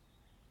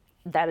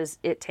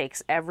 It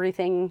takes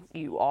everything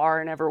you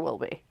are and ever will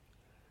be.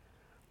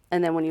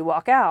 And then when you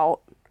walk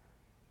out,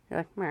 you're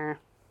like, meh.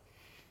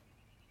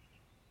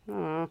 I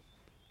don't know.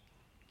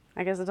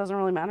 I guess it doesn't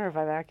really matter if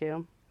I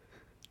vacuum.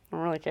 I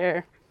don't really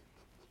care.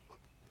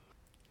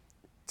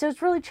 So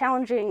it's really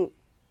challenging.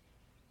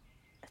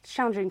 It's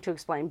challenging to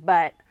explain,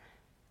 but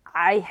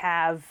I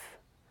have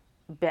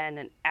been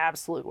an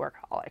absolute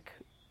workaholic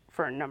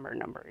for a number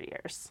of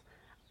years.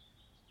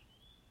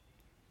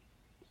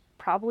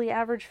 Probably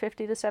average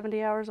 50 to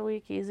 70 hours a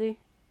week, easy.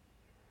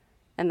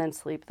 And then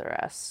sleep the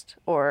rest.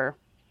 Or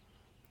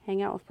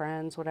hang out with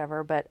friends,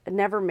 whatever, but I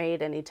never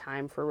made any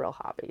time for real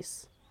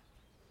hobbies.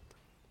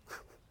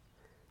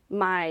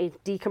 My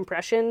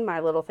decompression, my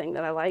little thing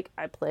that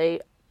I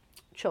play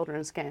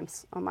children's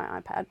games on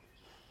my iPad.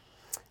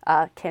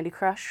 Candy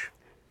Crush.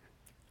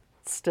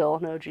 Still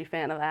an OG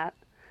fan of that.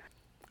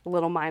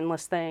 Little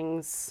mindless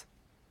things.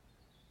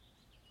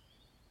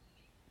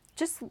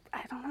 Just,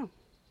 I don't know.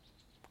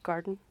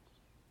 Garden.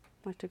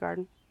 Like to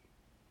garden.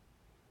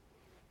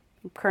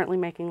 I'm currently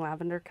making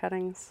lavender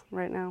cuttings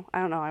right now. I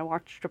don't know. I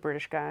watched a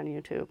British guy on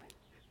YouTube.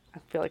 I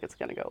feel like it's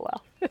going to go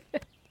well.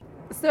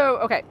 So,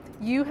 okay,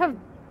 you have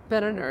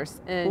been a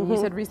nurse, and you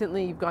said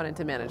recently you've gone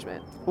into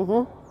management.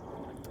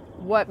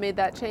 What made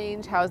that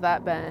change? How's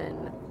that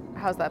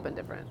been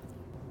different?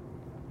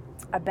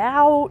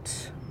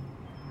 About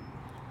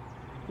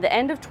the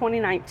end of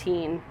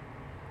 2019,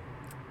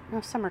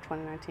 no, summer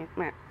 2019,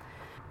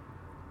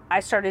 I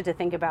started to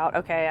think about,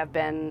 okay, I've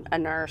been a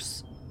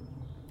nurse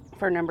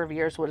for a number of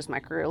years. What does my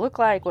career look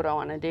like? What do I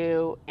want to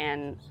do?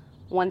 And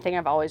one thing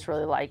I've always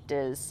really liked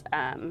is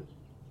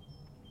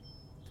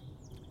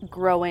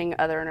growing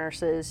other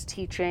nurses,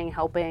 teaching,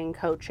 helping,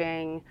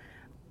 coaching,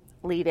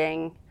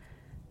 leading.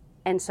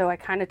 And so I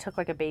kind of took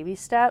like a baby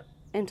step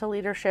into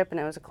leadership, and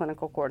it was a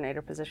clinical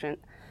coordinator position.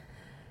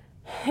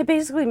 It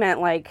basically meant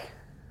like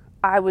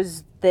I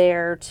was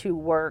there to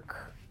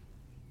work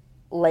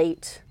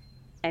late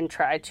and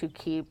try to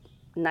keep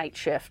night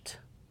shift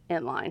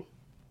in line,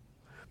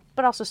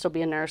 but also still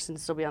be a nurse and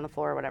still be on the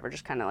floor or whatever,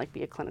 just kind of like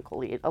be a clinical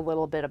lead, a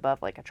little bit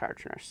above like a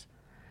charge nurse.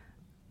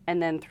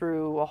 And then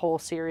through a whole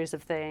series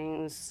of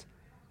things,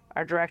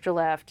 our director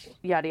left,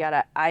 yada,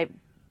 yada, I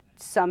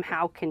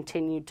somehow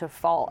continued to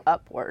fall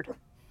upward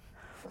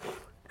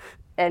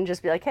and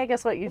just be like, hey,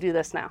 guess what? You do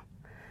this now.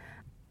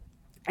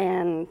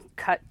 And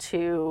cut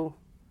to,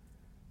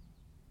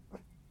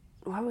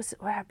 what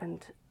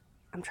happened?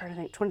 I'm trying to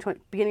think, 2020,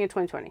 beginning of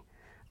 2020.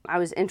 I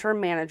was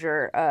interim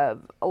manager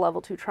of a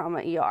level 2 trauma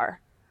ER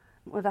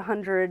with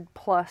 100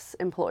 plus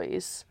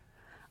employees.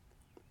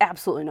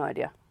 Absolutely no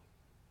idea.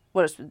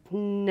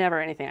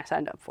 Never anything I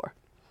signed up for.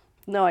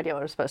 No idea what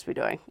I was supposed to be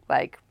doing.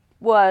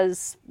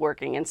 Was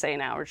working insane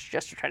hours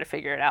just to try to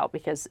figure it out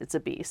because it's a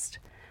beast.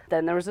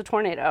 Then there was a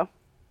tornado.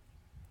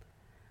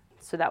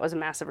 So that was a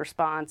massive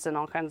response and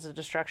all kinds of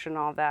destruction and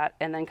all that.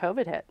 And then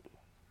COVID hit.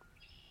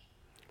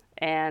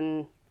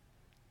 And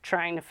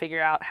trying to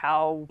figure out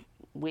how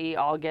we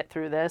all get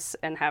through this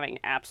and having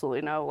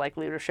absolutely no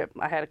leadership.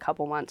 I had a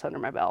couple months under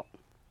my belt.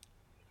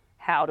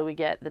 How do we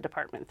get the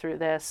department through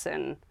this?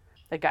 And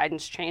the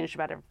guidance changed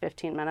about every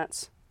 15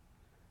 minutes.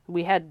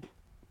 We had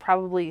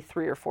probably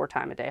 3 or 4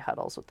 time a day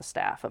huddles with the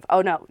staff of,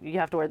 oh no, you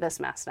have to wear this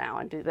mask now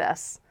and do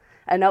this.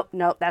 And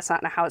nope, that's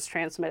not how it's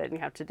transmitted and you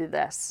have to do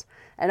this.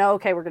 And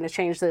okay, we're going to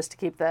change this to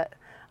keep that.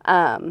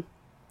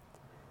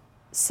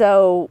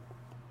 So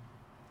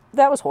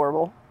that was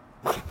horrible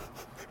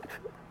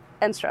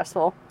and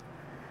stressful.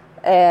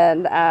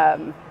 And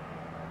and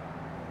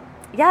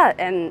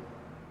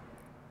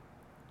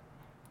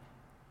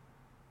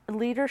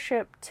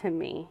leadership to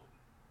me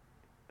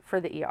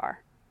for the ER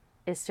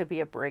is to be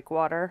a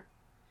breakwater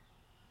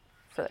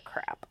for the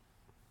crap.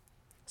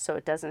 So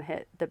it doesn't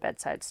hit the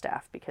bedside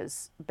staff,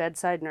 because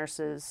bedside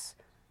nurses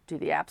do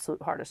the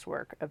absolute hardest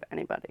work of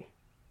anybody.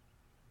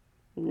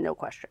 No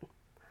question.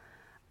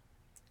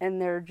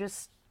 And they're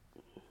just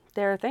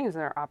there are things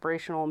that are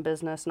operational and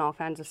business and all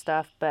kinds of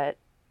stuff, but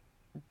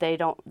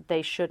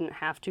they shouldn't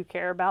have to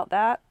care about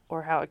that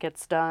or how it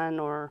gets done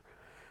or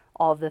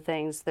all of the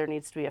things. There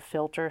needs to be a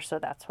filter, so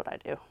that's what I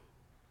do.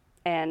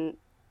 And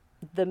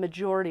the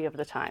majority of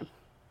the time,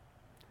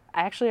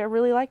 I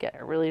really like it.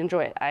 I really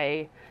enjoy it.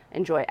 I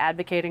enjoy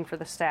advocating for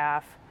the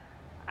staff.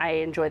 I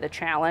enjoy the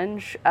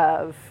challenge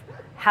of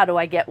how do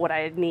I get what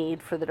I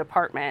need for the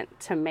department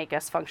to make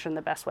us function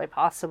the best way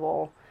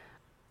possible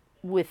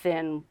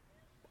within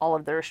all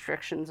of the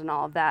restrictions and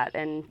all of that,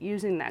 and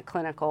using that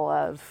clinical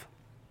of,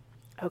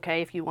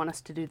 okay, if you want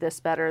us to do this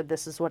better,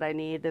 this is what I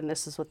need, and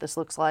this is what this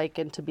looks like,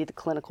 and to be the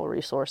clinical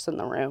resource in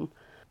the room.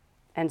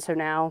 And so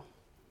now,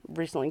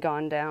 recently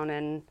gone down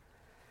and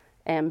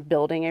am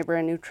building a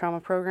brand new trauma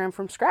program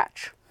from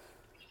scratch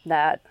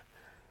that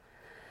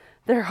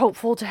they're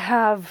hopeful to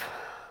have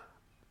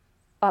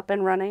up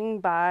and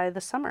running by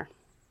the summer.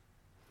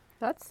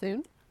 That's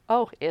soon.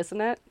 Oh,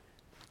 isn't it?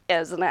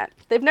 Isn't it?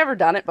 They've never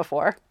done it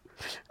before.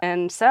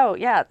 And so,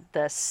 yeah,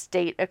 the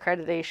state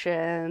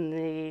accreditation,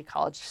 the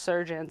college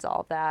surgeons,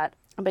 all of that,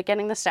 but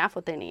getting the staff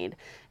what they need.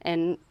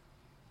 And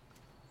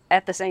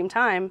at the same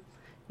time,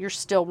 you're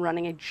still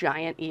running a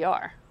giant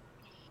ER.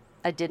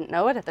 I didn't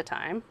know it at the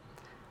time,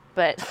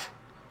 but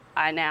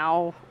I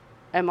now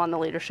am on the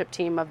leadership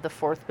team of the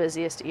 4th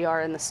busiest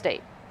ER in the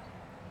state.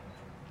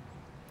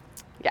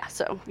 Yeah,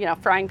 so,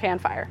 frying pan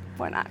fire,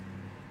 why not?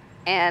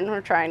 And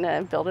we're trying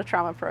to build a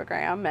trauma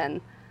program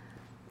and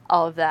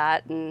all of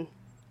that. And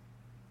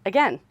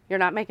again, you're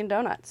not making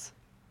donuts.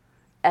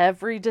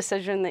 Every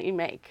decision that you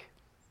make,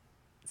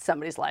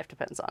 somebody's life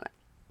depends on it.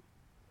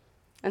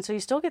 And so you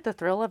still get the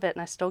thrill of it,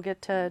 and I still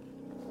get to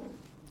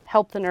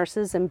help the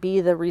nurses and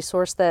be the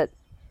resource that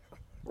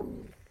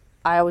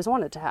I always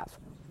wanted to have.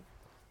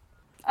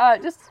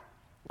 Just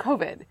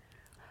COVID.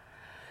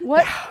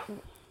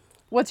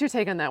 What's your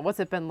take on that? What's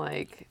it been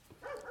like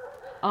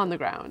on the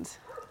ground,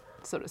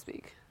 so to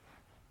speak?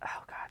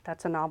 Oh God,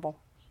 that's a novel.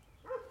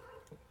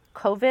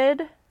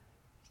 COVID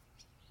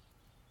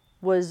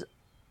was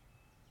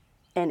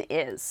and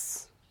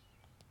is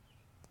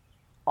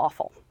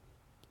awful.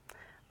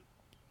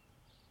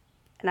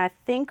 And I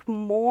think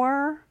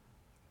more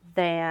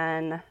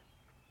than,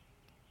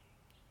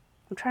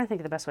 I'm trying to think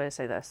of the best way to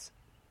say this.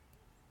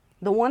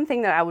 The one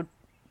thing that I would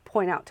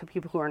point out to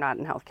people who are not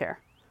in healthcare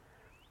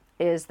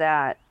is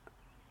that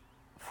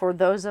for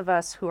those of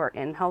us who are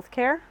in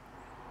healthcare,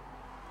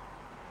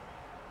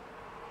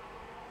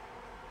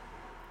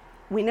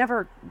 we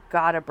never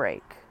got a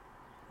break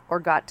or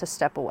got to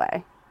step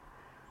away.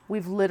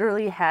 We've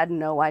literally had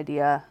no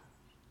idea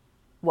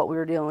what we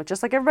were dealing with.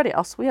 Just like everybody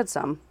else, we had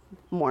some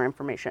more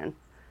information.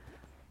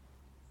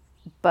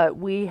 But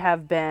we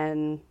have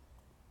been,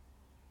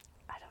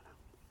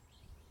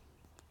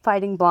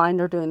 fighting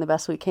blind or doing the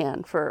best we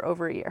can for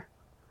over a year.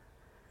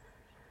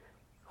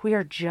 We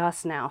are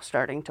just now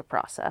starting to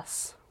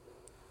process.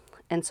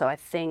 And so I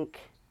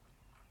think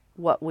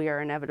what we are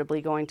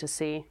inevitably going to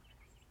see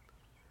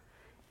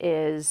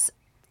is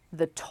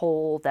the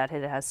toll that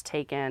it has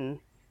taken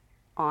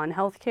on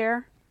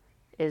healthcare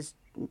is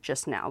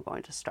just now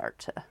going to start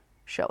to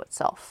show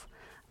itself.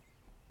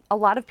 A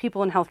lot of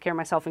people in healthcare,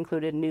 myself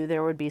included, knew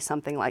there would be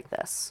something like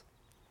this.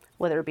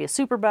 Whether it be a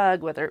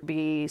superbug, whether it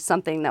be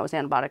something that was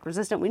antibiotic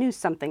resistant, we knew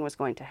something was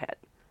going to hit.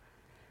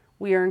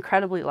 We are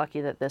incredibly lucky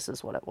that this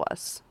is what it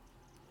was.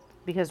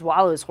 Because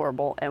while it was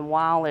horrible, and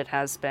while it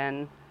has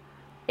been,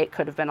 it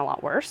could have been a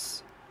lot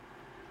worse.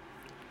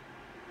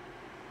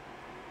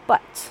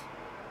 But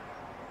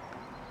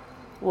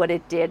what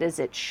it did is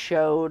it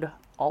showed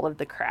all of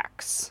the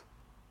cracks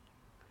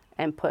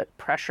and put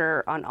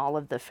pressure on all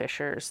of the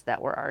fissures that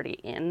were already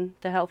in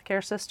the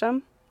healthcare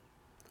system.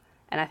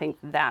 And I think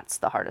that's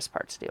the hardest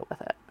part to deal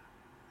with it.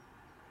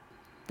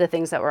 The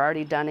things that were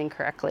already done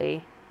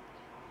incorrectly.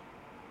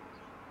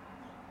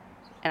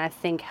 And I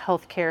think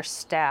healthcare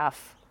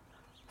staff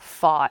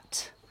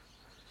fought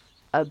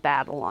a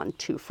battle on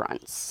two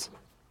fronts.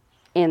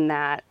 In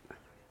that,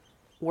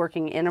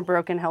 working in a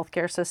broken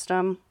healthcare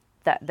system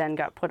that then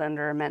got put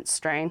under immense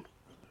strain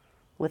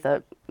with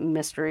a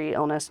mystery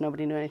illness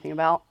nobody knew anything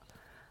about.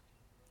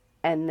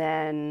 And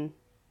then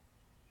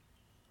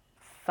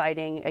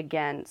fighting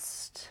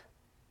against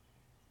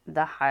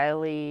the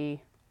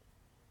highly,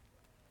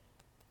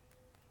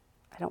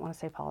 I don't want to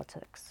say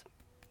politics,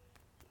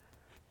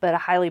 but a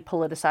highly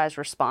politicized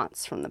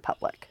response from the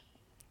public,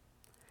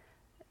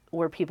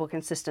 where people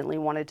consistently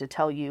wanted to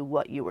tell you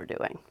what you were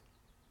doing.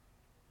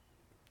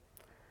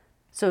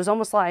 So it was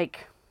almost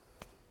like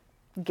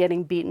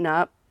getting beaten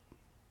up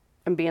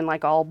and being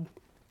like all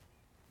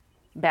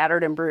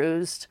battered and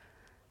bruised,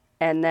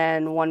 and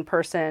then one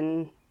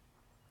person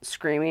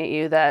screaming at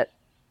you that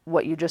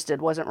what you just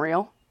did wasn't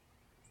real,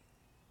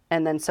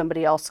 and then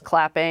somebody else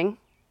clapping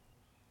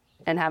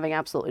and having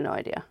absolutely no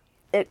idea.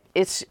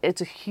 It's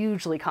a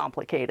hugely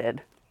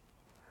complicated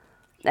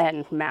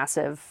and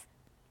massive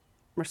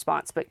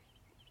response, but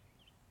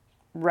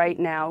right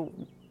now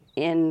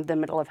in the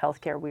middle of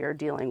healthcare, we are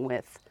dealing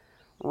with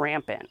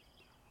rampant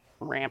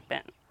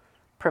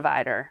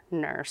provider,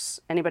 nurse,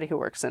 anybody who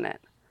works in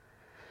it,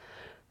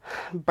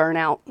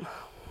 burnout,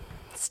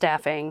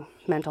 staffing,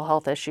 mental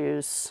health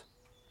issues.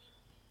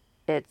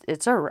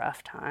 It's a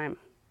rough time.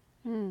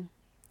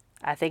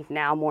 I think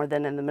now more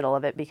than in the middle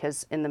of it,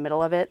 because in the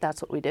middle of it,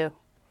 that's what we do.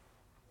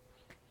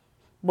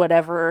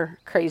 Whatever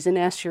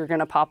craziness you're going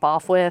to pop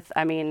off with.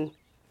 I mean,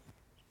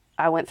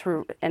 I went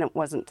through, and it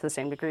wasn't to the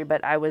same degree,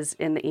 but I was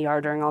in the ER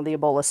during all the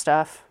Ebola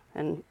stuff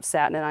and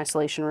sat in an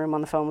isolation room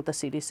on the phone with the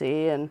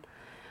CDC. And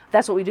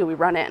that's what we do. We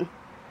run in.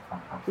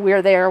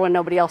 We're there when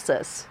nobody else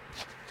is.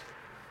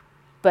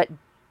 But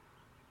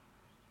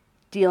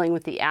dealing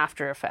with the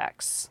after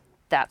effects,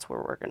 that's where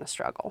we're going to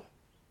struggle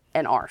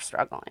and are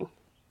struggling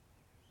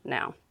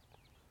now.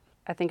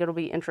 I think it'll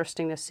be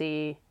interesting to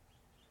see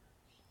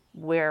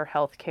where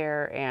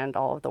healthcare and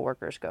all of the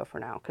workers go for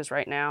now, because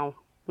right now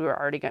we were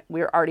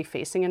already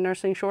facing a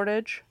nursing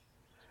shortage,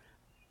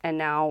 and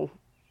now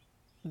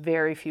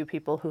very few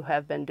people who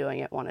have been doing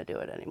it want to do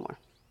it anymore.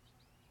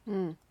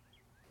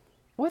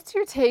 What's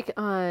your take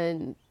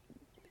on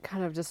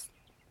kind of just,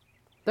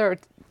 there are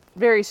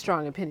very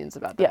strong opinions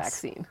about the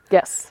vaccine.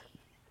 Yes.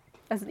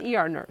 As an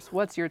ER nurse,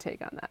 what's your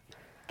take on that?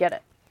 Get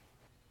it.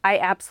 I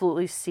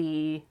absolutely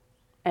see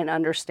and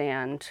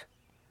understand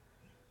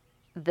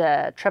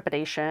the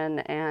trepidation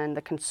and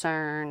the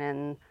concern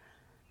and,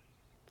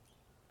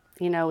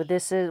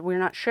 we're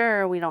not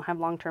sure, we don't have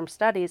long-term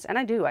studies. And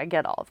I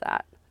get all of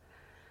that.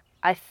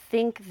 I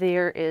think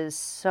there is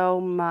so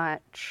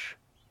much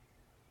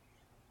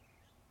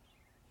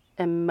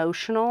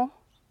emotional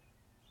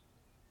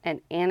and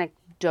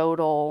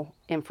anecdotal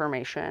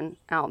information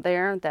out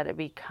there that it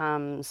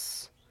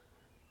becomes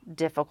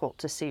difficult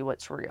to see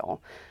what's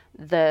real.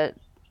 The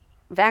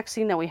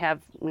vaccine that we have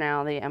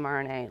now, the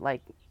mRNA,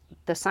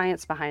 the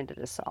science behind it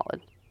is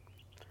solid.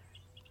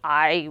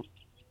 I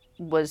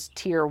was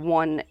tier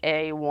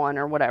 1A1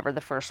 or whatever, the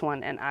first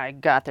one, and I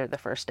got there the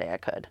first day I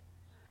could.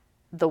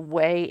 The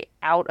way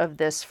out of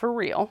this for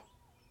real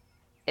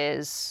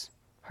is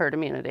herd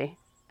immunity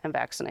and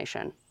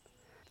vaccination.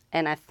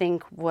 And I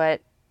think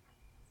what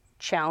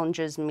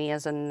challenges me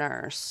as a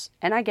nurse,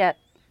 and I get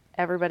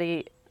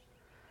everybody,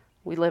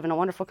 we live in a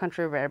wonderful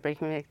country where everybody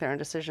can make their own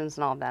decisions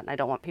and all of that, and I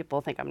don't want people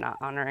to think I'm not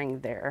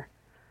honoring their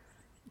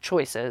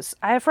choices.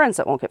 I have friends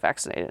that won't get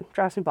vaccinated. It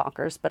drives me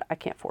bonkers, but I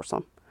can't force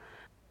them.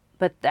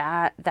 But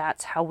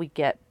that's how we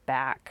get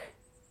back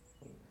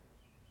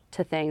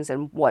to things.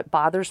 And what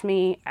bothers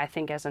me, I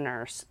think, as a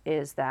nurse,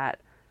 is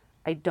that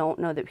I don't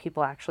know that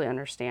people actually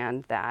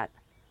understand that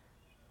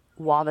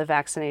while the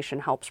vaccination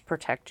helps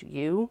protect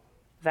you,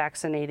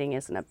 vaccinating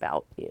isn't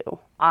about you.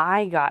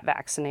 I got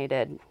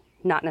vaccinated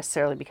not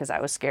necessarily because I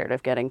was scared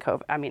of getting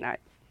COVID. I mean,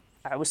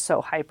 I was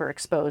so hyper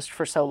exposed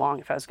for so long.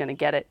 If I was going to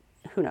get it,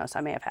 who knows,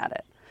 I may have had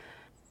it.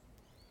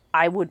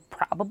 I would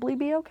probably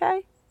be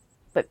okay,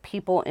 but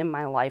people in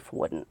my life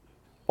wouldn't.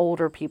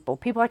 Older people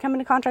I come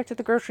into contact at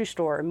the grocery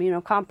store,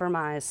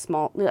 immunocompromised,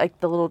 small, like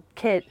the little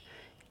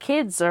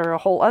kids are a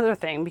whole other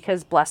thing,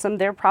 because bless them,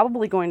 they're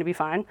probably going to be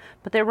fine,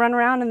 but they run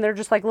around and they're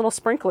just like little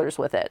sprinklers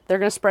with it. They're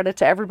going to spread it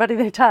to everybody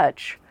they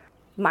touch.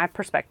 My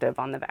perspective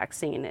on the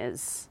vaccine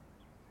is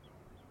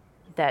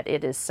that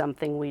it is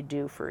something we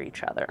do for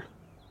each other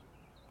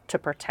to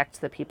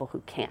protect the people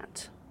who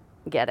can't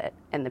get it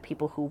and the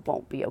people who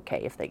won't be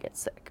okay if they get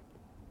sick.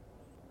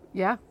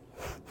 Yeah.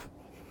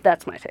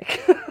 That's my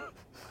take.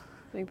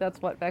 I think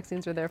that's what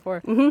vaccines are there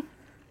for. Mm-hmm.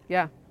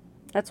 Yeah.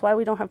 That's why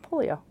we don't have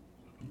polio.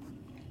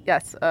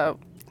 Yes.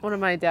 One of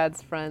my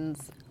dad's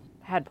friends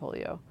had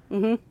polio.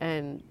 Mm-hmm.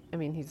 And, I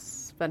mean, he's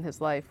spent his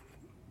life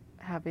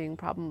having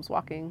problems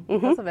walking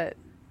because of it.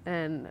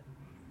 And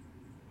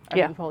I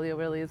think polio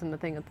really isn't a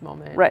thing at the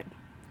moment. Right.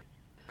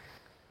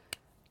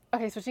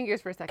 Okay, switching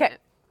gears for a second.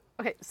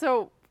 Okay,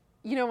 so,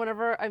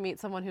 whenever I meet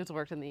someone who's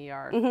worked in the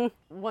ER,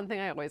 one thing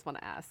I always want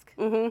to ask,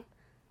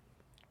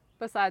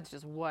 besides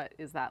just what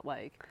is that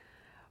like,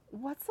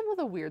 what's some of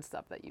the weird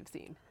stuff that you've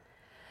seen?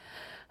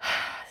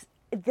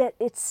 That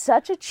it's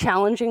such a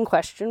challenging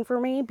question for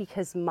me,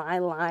 because my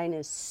line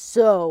is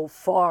so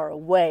far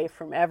away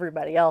from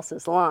everybody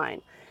else's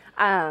line.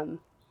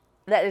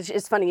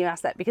 It's funny you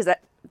ask that, because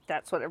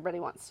that's what everybody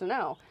wants to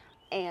know.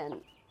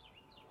 And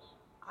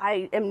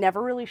I am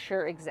never really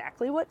sure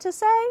exactly what to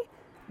say,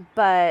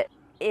 but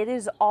it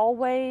is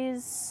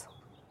always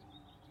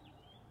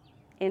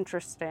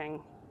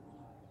interesting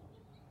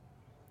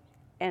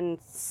and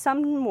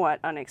somewhat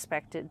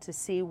unexpected to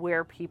see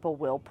where people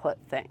will put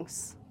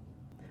things.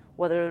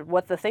 Whether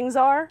what the things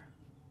are,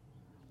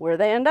 where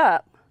they end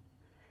up.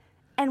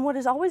 And what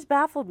has always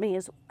baffled me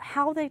is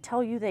how they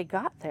tell you they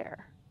got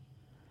there.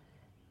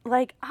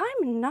 Like,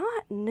 I'm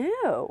not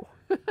new.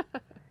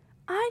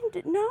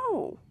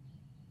 No.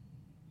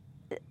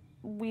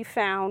 We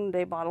found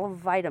a bottle of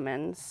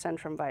vitamins,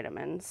 Centrum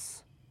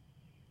vitamins,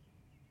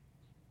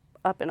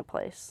 up in a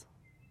place.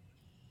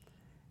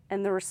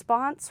 And the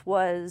response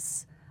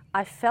was,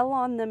 I fell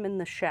on them in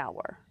the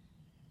shower.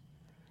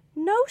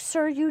 No,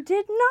 sir, you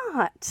did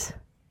not.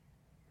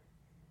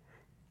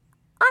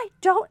 I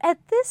don't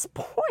at this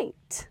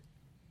point.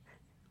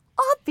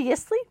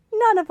 Obviously,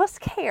 none of us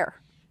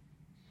care.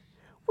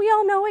 We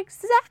all know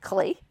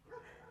exactly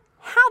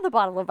how the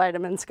bottle of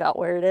vitamins got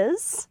where it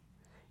is.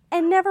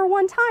 And never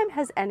one time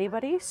has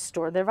anybody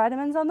stored their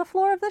vitamins on the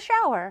floor of the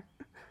shower.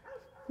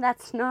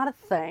 That's not a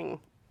thing.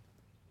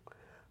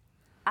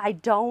 I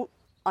don't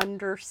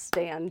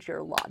understand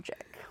your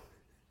logic.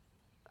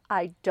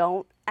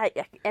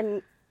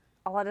 And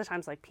a lot of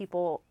times, like,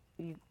 people,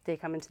 they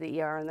come into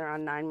the ER and they're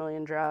on 9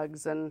 million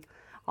drugs and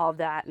all of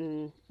that,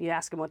 and you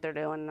ask them what they're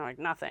doing, and they're like,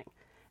 nothing.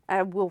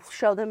 I will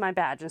show them my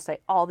badge and say,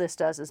 all this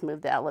does is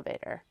move the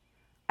elevator.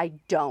 I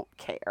don't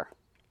care.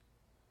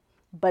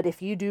 But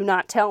if you do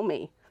not tell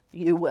me,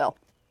 you will,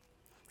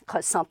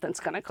 because something's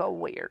going to go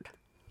weird.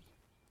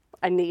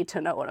 I need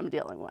to know what I'm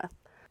dealing with.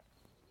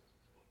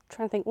 I'm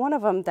trying to think, one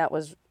of them that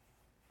was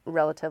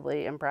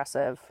relatively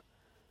impressive.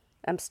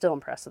 I'm still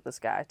impressed with this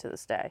guy to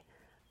this day.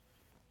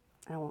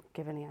 I won't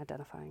give any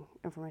identifying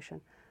information.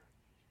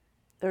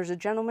 There's a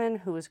gentleman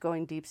who was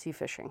going deep sea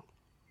fishing,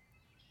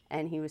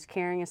 and he was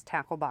carrying his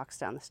tackle box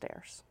down the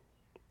stairs,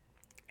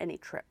 and he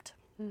tripped.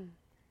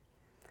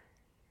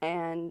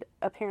 And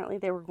apparently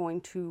they were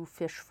going to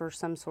fish for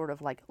some sort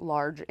of like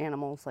large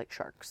animals like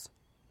sharks.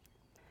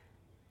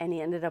 And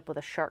he ended up with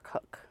a shark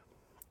hook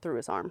through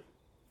his arm.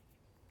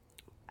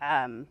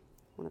 One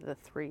of the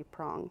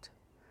 3-pronged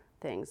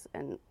things,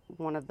 and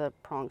one of the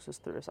prongs was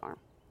through his arm.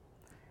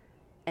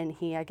 And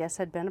he, I guess,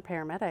 had been a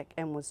paramedic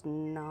and was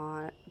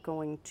not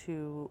going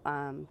to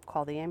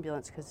call the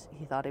ambulance because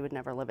he thought he would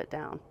never live it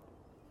down.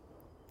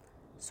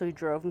 So he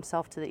drove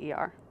himself to the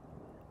ER.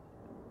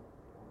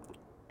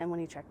 And when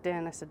he checked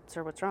in, I said,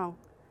 sir, what's wrong?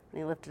 And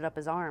he lifted up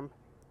his arm.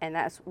 And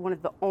that's one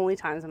of the only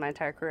times in my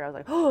entire career I was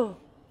like, oh!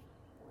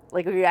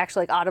 Like, you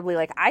actually, like, audibly,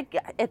 like,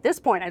 at this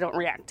point, I don't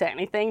react to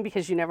anything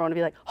because you never want to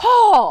be like,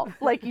 oh!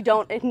 Like, you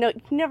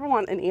never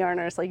want an ER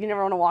nurse, like, you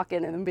never want to walk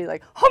in and then be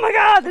like, oh my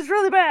God, this is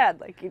really bad.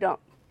 Like, you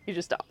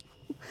just don't.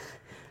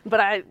 But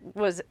I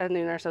was a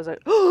new nurse, I was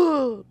like,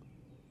 oh!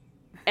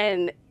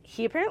 And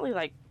he apparently,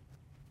 like,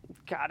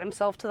 got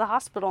himself to the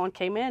hospital and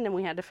came in, and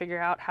we had to figure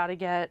out how to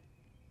get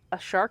a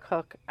shark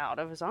hook out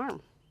of his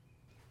arm.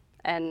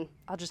 And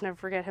I'll just never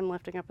forget him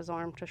lifting up his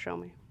arm to show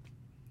me.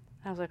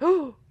 I was like,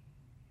 oh,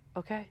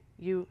 okay,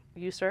 you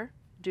sir,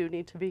 do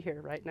need to be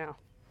here right now.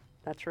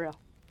 That's real.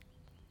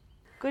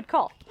 Good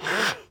call.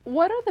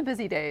 What are the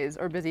busy days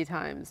or busy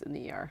times in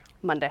the ER?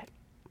 Monday.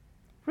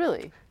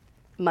 Really?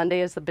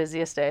 Monday is the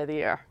busiest day of the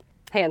year,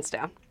 hands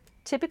down.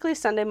 Typically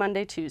Sunday,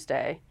 Monday,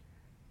 Tuesday.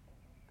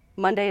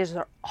 Mondays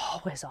are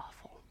always awful.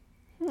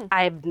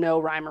 I have no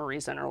rhyme or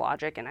reason or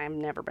logic, and I've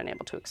never been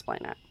able to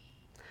explain it.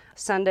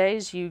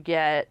 Sundays, you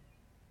get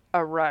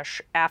a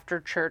rush after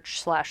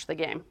church / the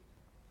game.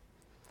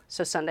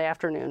 So Sunday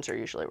afternoons are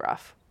usually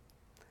rough.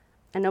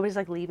 And nobody's,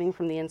 like, leaving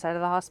from the inside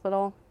of the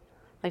hospital.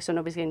 Like, so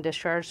nobody's getting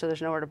discharged, so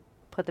there's nowhere to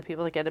put the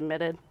people that get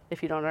admitted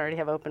if you don't already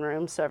have open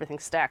rooms, so everything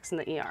stacks in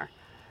the ER.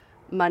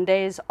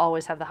 Mondays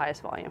always have the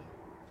highest volume.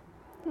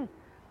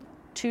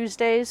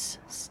 Tuesdays,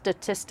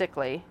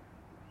 statistically,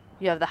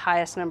 you have the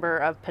highest number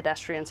of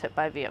pedestrians hit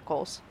by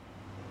vehicles.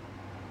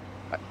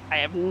 I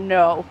have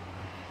no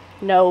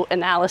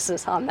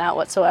analysis on that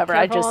whatsoever.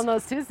 Careful on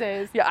those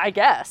Tuesdays. Yeah, I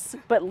guess.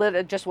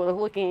 But just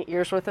looking at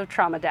years worth of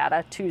trauma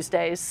data,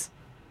 Tuesdays,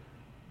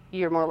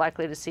 you're more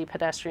likely to see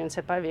pedestrians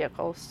hit by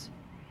vehicles.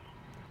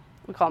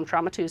 We call them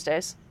Trauma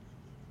Tuesdays.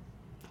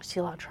 I see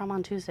a lot of trauma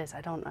on Tuesdays.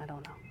 I don't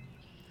know.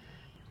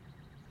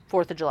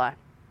 4th of July.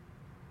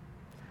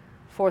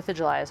 4th of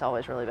July is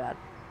always really bad.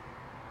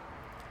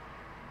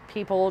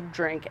 People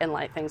drink and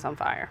light things on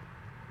fire.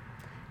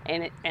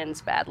 And it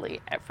ends badly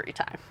every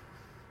time.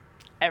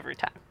 Every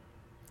time.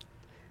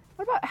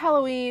 What about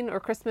Halloween or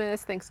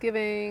Christmas,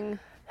 Thanksgiving?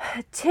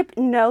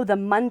 No, the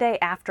Monday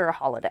after a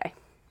holiday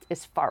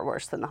is far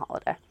worse than the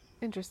holiday.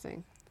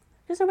 Interesting.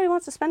 Because nobody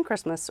wants to spend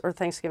Christmas or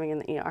Thanksgiving in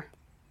the ER.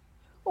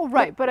 Well,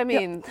 right, but I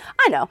mean... Yeah,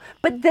 I know,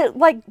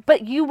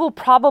 but you will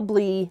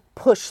probably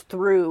push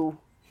through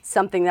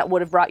something that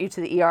would have brought you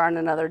to the ER on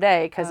another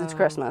day because it's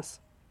Christmas.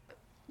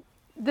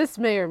 This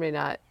may or may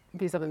not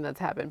be something that's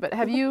happened, but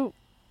have you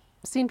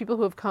seen people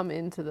who have come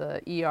into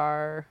the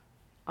ER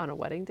on a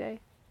wedding day?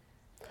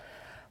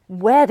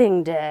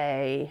 Wedding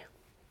day?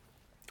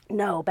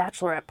 No,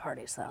 bachelorette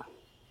parties, though.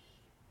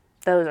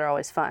 Those are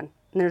always fun.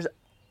 And there's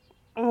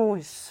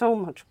always so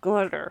much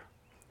glitter.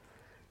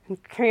 You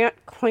can't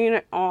clean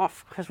it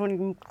off because when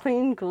you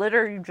clean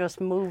glitter, you just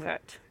move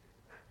it.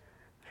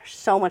 There's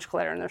so much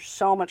glitter and there's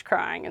so much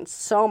crying and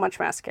so much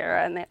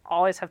mascara, and they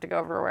always have to go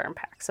everywhere in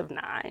packs of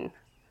 9. And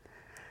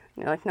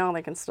you're like, no,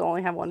 they can still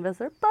only have one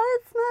visitor. But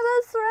it's my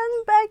best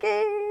friend,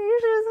 Becky.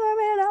 She's my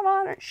maid of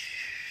honor.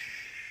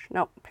 Shh.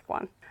 Nope, pick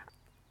one.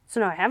 So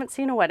no, I haven't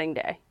seen a wedding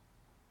day.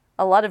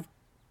 A lot of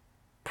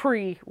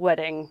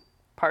pre-wedding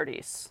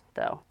parties,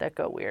 though, that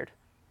go weird.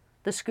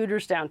 The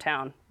scooters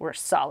downtown were a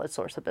solid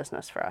source of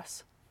business for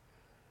us.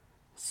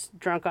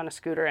 Drunk on a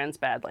scooter ends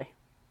badly,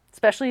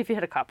 especially if you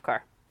hit a cop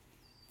car.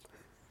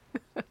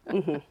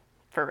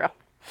 For real.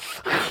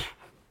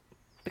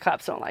 The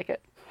cops don't like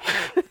it.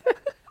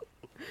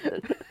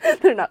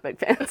 They're not big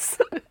fans.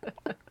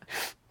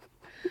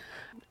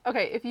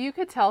 Okay, if you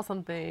could tell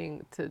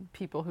something to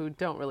people who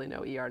don't really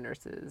know ER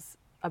nurses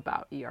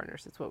about ER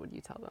nurses, what would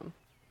you tell them?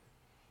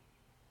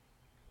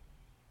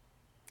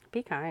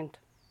 Be kind.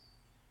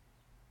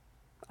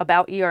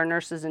 About ER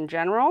nurses in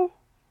general,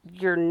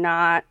 you're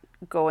not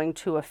going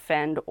to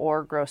offend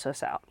or gross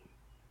us out,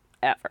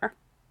 ever.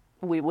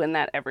 We win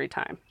that every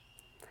time.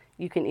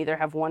 You can either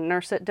have one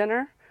nurse at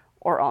dinner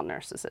or all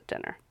nurses at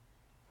dinner.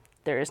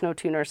 There is no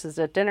two nurses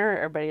at dinner.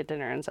 Everybody at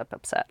dinner ends up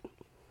upset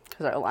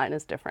because our line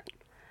is different.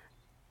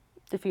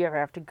 If you ever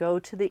have to go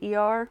to the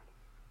ER,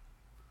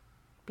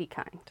 be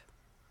kind.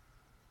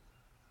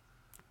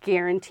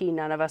 Guarantee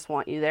none of us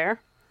want you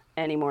there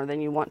any more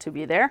than you want to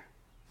be there.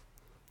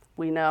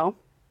 We know,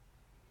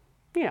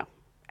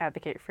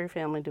 advocate for your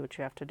family, do what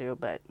you have to do,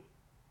 but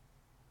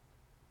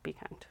be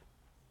kind.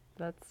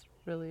 That's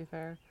really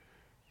fair.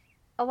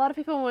 A lot of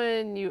people,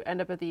 when you end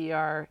up at the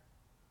ER,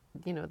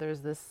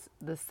 there's this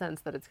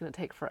sense that it's going to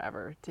take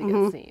forever to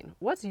get seen.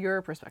 What's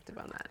your perspective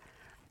on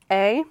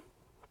that?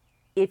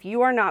 If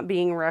you are not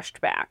being rushed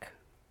back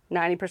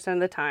 90% of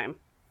the time,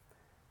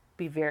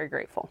 be very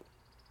grateful.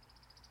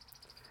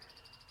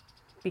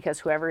 Because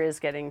whoever is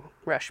getting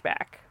rushed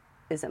back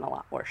is in a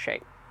lot worse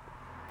shape.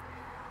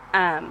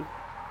 And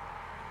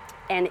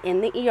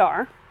in the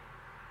ER,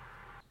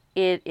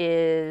 it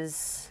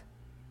is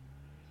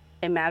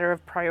a matter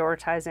of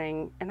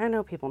prioritizing, and I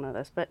know people know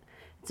this, but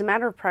it's a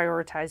matter of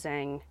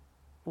prioritizing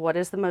what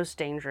is the most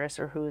dangerous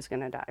or who is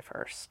going to die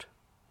first.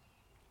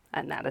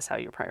 And that is how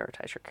you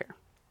prioritize your care.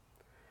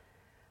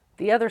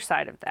 The other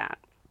side of that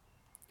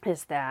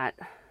is that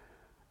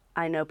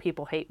I know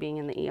people hate being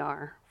in the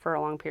ER for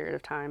a long period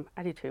of time.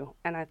 I do too.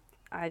 And I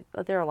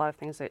there are a lot of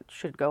things that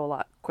should go a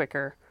lot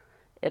quicker.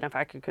 And if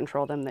I could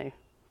control them, they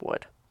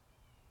would.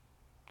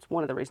 It's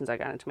one of the reasons I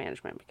got into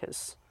management,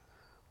 because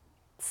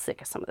I'm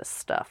sick of some of this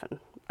stuff and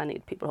I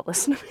need people to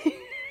listen to me.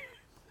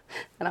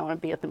 And I want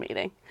to be at the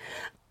meeting.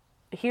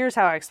 Here's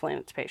how I explain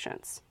it to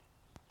patients.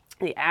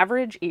 The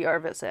average ER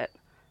visit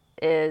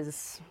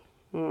is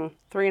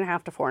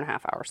 3.5 to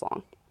 4.5 hours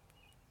long.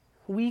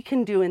 We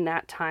can do in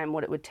that time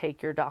what it would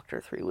take your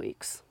doctor 3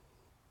 weeks.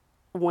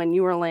 When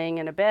you are laying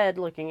in a bed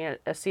looking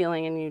at a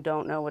ceiling and you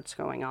don't know what's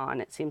going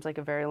on, it seems like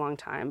a very long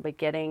time, but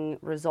getting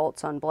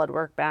results on blood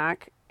work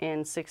back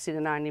in 60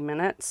 to 90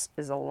 minutes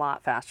is a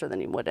lot faster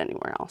than you would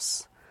anywhere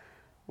else.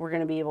 We're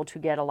going to be able to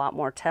get a lot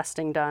more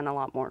testing done a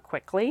lot more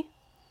quickly.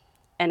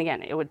 And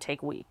again, it would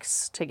take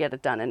weeks to get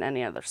it done in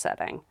any other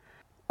setting.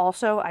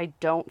 Also, I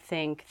don't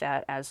think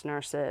that as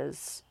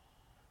nurses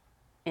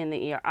in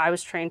the ER, I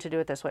was trained to do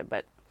it this way,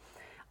 but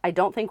I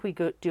don't think we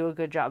do a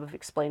good job of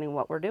explaining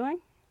what we're doing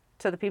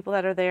to the people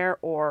that are there,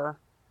 or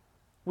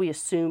we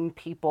assume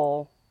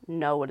people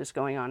know what is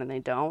going on and they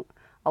don't.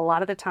 A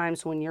lot of the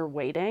times when you're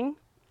waiting,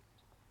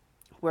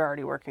 we're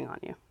already working on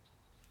you.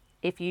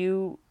 If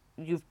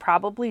you've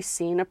probably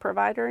seen a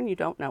provider and you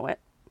don't know it.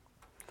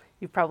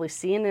 You've probably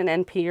seen an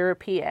NP or a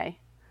PA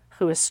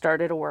who has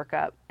started a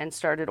workup and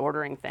started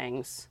ordering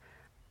things.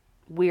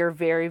 We are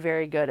very,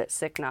 very good at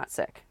sick, not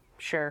sick.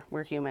 Sure,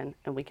 we're human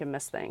and we can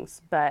miss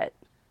things, but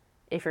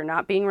if you're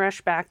not being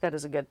rushed back, that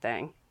is a good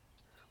thing.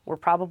 We're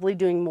probably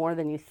doing more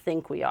than you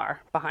think we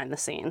are behind the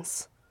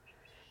scenes.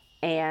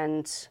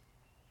 And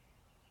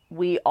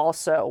we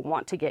also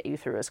want to get you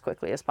through as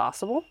quickly as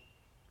possible.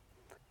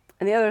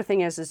 And the other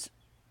thing is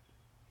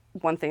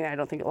one thing that I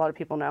don't think a lot of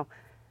people know,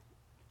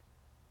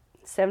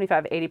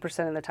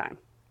 75-80% of the time,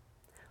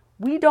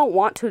 we don't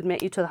want to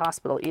admit you to the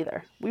hospital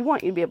either. We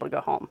want you to be able to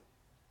go home.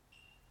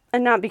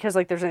 And not because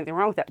there's anything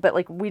wrong with that,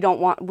 but we don't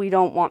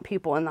want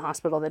people in the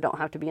hospital that don't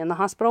have to be in the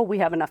hospital. We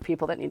have enough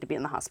people that need to be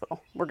in the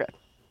hospital. We're good.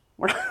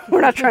 We're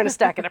not trying to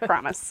stack it, I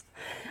promise.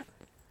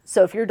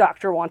 So if your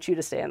doctor wants you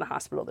to stay in the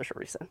hospital, there's a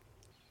reason.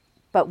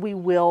 But we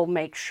will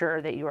make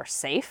sure that you are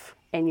safe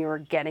and you're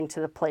getting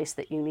to the place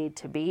that you need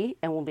to be,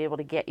 and we'll be able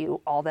to get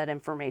you all that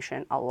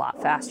information a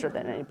lot faster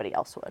than anybody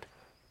else would.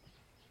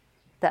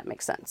 That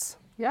makes sense.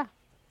 Yeah.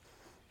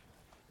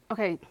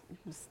 Okay.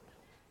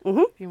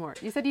 A few more.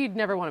 You said you'd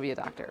never want to be a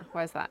doctor.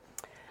 Why is that?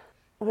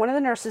 One of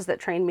the nurses that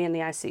trained me in the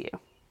ICU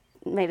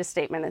made a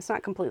statement. It's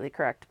not completely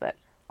correct, but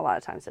a lot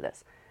of times it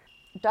is.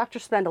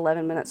 Doctors spend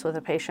 11 minutes with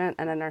a patient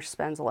and a nurse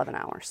spends 11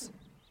 hours.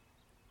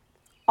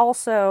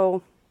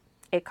 Also,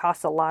 it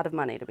costs a lot of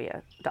money to be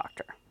a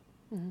doctor.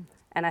 Mm-hmm.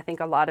 And I think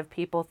a lot of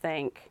people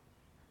think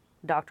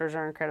doctors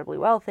are incredibly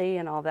wealthy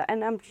and all that.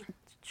 And I'm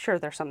sure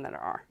there's some that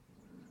are.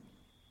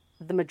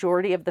 The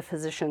majority of the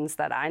physicians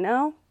that I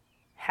know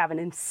have an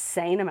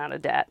insane amount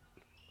of debt,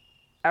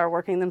 are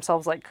working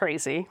themselves like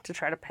crazy to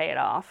try to pay it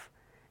off,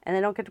 and they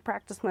don't get to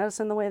practice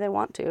medicine the way they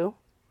want to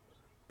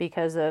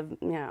because of,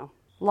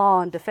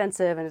 law and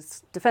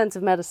it's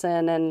defensive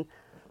medicine, and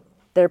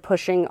they're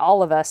pushing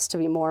all of us to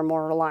be more and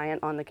more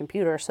reliant on the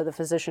computer, so the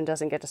physician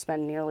doesn't get to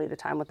spend nearly the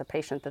time with the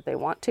patient that they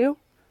want to.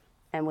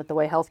 And with the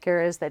way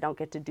healthcare is, they don't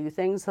get to do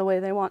things the way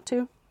they want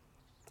to.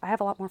 I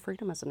have a lot more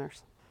freedom as a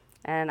nurse,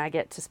 and I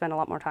get to spend a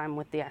lot more time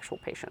with the actual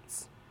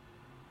patients.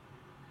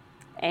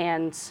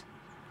 And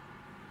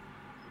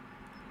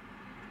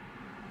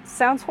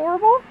sounds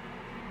horrible.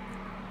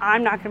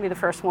 I'm not going to be the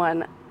first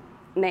one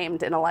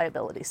named in a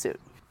liability suit.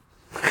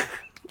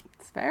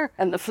 fair.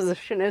 And the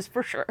physician is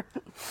for sure.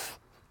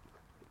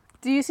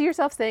 Do you see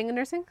yourself staying in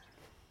nursing?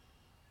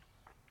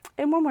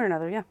 In one way or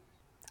another, yeah.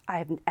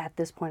 At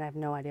this point, I have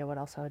no idea what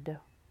else I would do.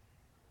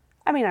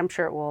 I mean, I'm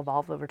sure it will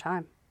evolve over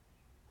time,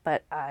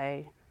 but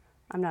I'm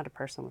not a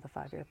person with a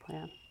 5-year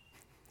plan.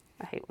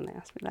 I hate when they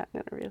ask me that in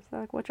interviews.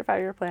 They're like, what's your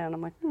 5-year plan?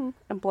 I'm like,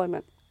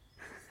 employment.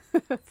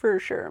 For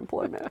sure,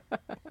 employment.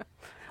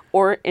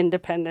 Or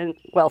independent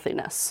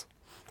wealthiness.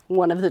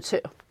 One of the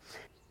two.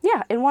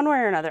 Yeah, in one way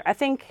or another. I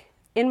think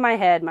in my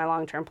head, my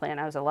long-term plan,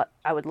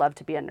 I would love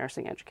to be a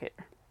nursing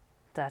educator.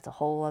 That's a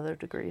whole other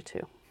degree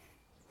too.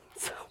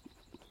 So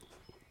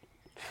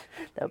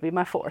that would be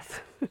my 4th.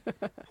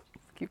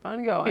 Keep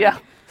on going. Yeah.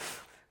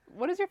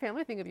 What does your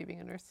family think of you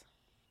being a nurse?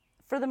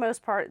 For the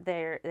most part,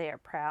 they are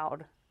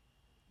proud.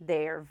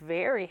 They are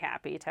very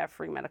happy to have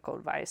free medical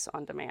advice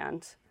on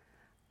demand.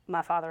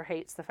 My father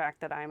hates the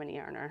fact that I'm an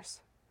ER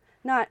nurse.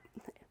 Not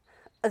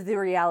the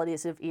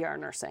realities of ER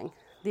nursing.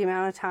 The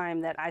amount of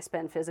time that I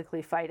spend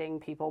physically fighting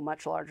people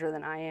much larger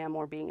than I am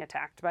or being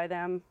attacked by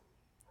them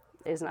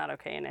is not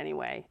okay in any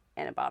way,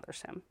 and it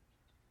bothers him.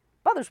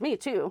 Bothers me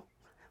too,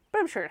 but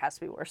I'm sure it has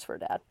to be worse for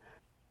Dad.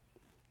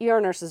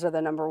 ER nurses are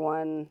the number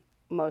one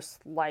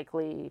most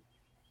likely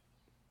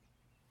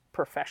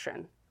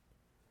profession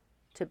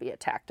to be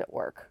attacked at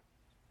work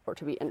or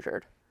to be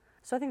injured.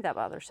 So I think that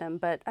bothers him,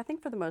 but I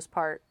think for the most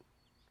part,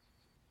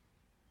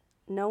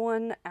 no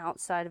one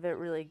outside of it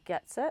really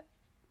gets it,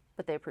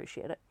 but they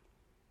appreciate it.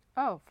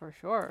 Oh, for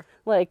sure.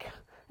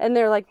 And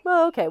they're like,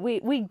 well, okay,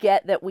 we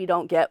get that we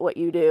don't get what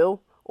you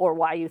do or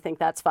why you think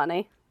that's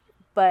funny.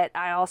 But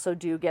I also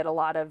do get a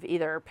lot of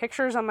either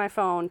pictures on my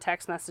phone,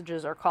 text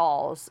messages, or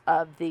calls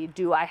of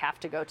do I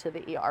have to go to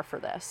the ER for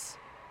this?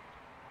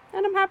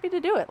 And I'm happy to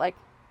do it.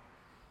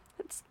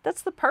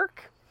 That's the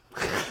perk.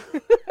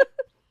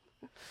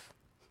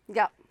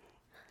 Yeah.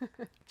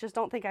 Just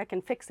don't think I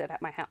can fix it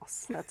at my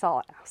house. That's all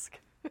I ask.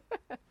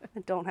 I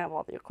don't have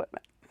all the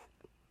equipment.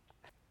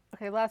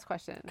 Okay, last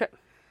question. Okay.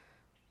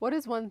 What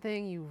is one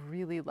thing you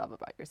really love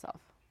about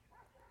yourself?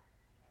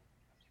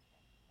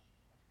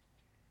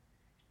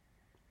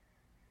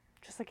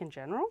 Just in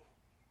general?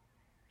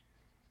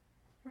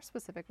 Or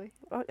specifically?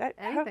 Oh,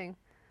 Anything.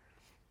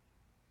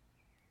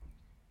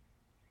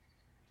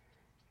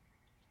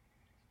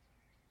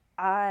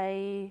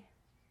 I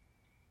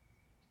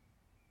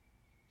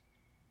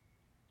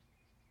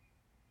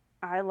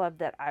love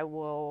that I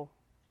will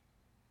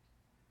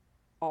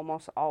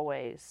almost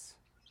always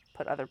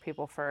put other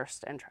people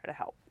first and try to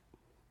help.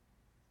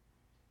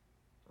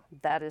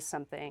 That is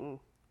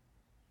something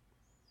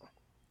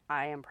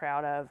I am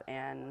proud of,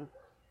 and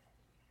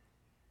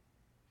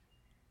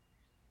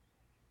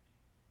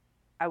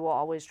I will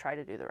always try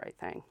to do the right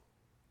thing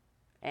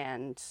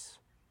and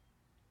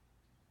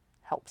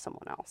help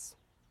someone else.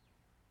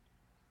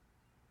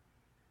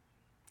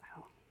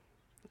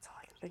 That's all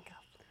I can think of.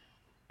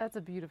 That's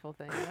a beautiful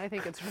thing. And I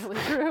think it's really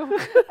true.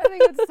 I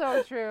think it's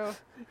so true.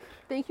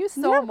 Thank you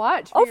so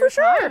much for your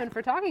time and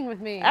for talking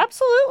with me.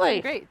 Absolutely.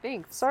 Great,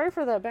 thanks. Sorry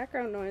for the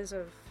background noise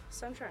of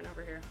sunshine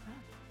over here.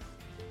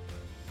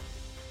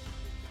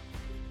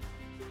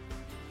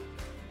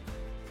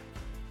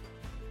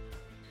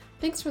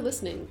 Thanks for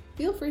listening.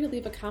 Feel free to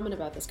leave a comment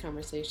about this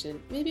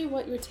conversation, maybe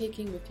what you're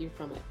taking with you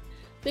from it.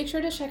 Make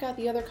sure to check out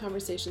the other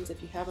conversations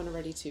if you haven't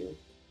already too.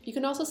 You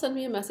can also send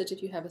me a message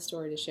if you have a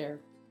story to share.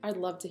 I'd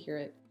love to hear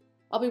it.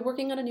 I'll be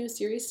working on a new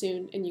series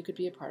soon, and you could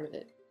be a part of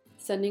it.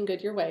 Sending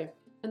good your way.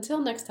 Until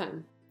next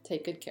time,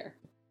 take good care.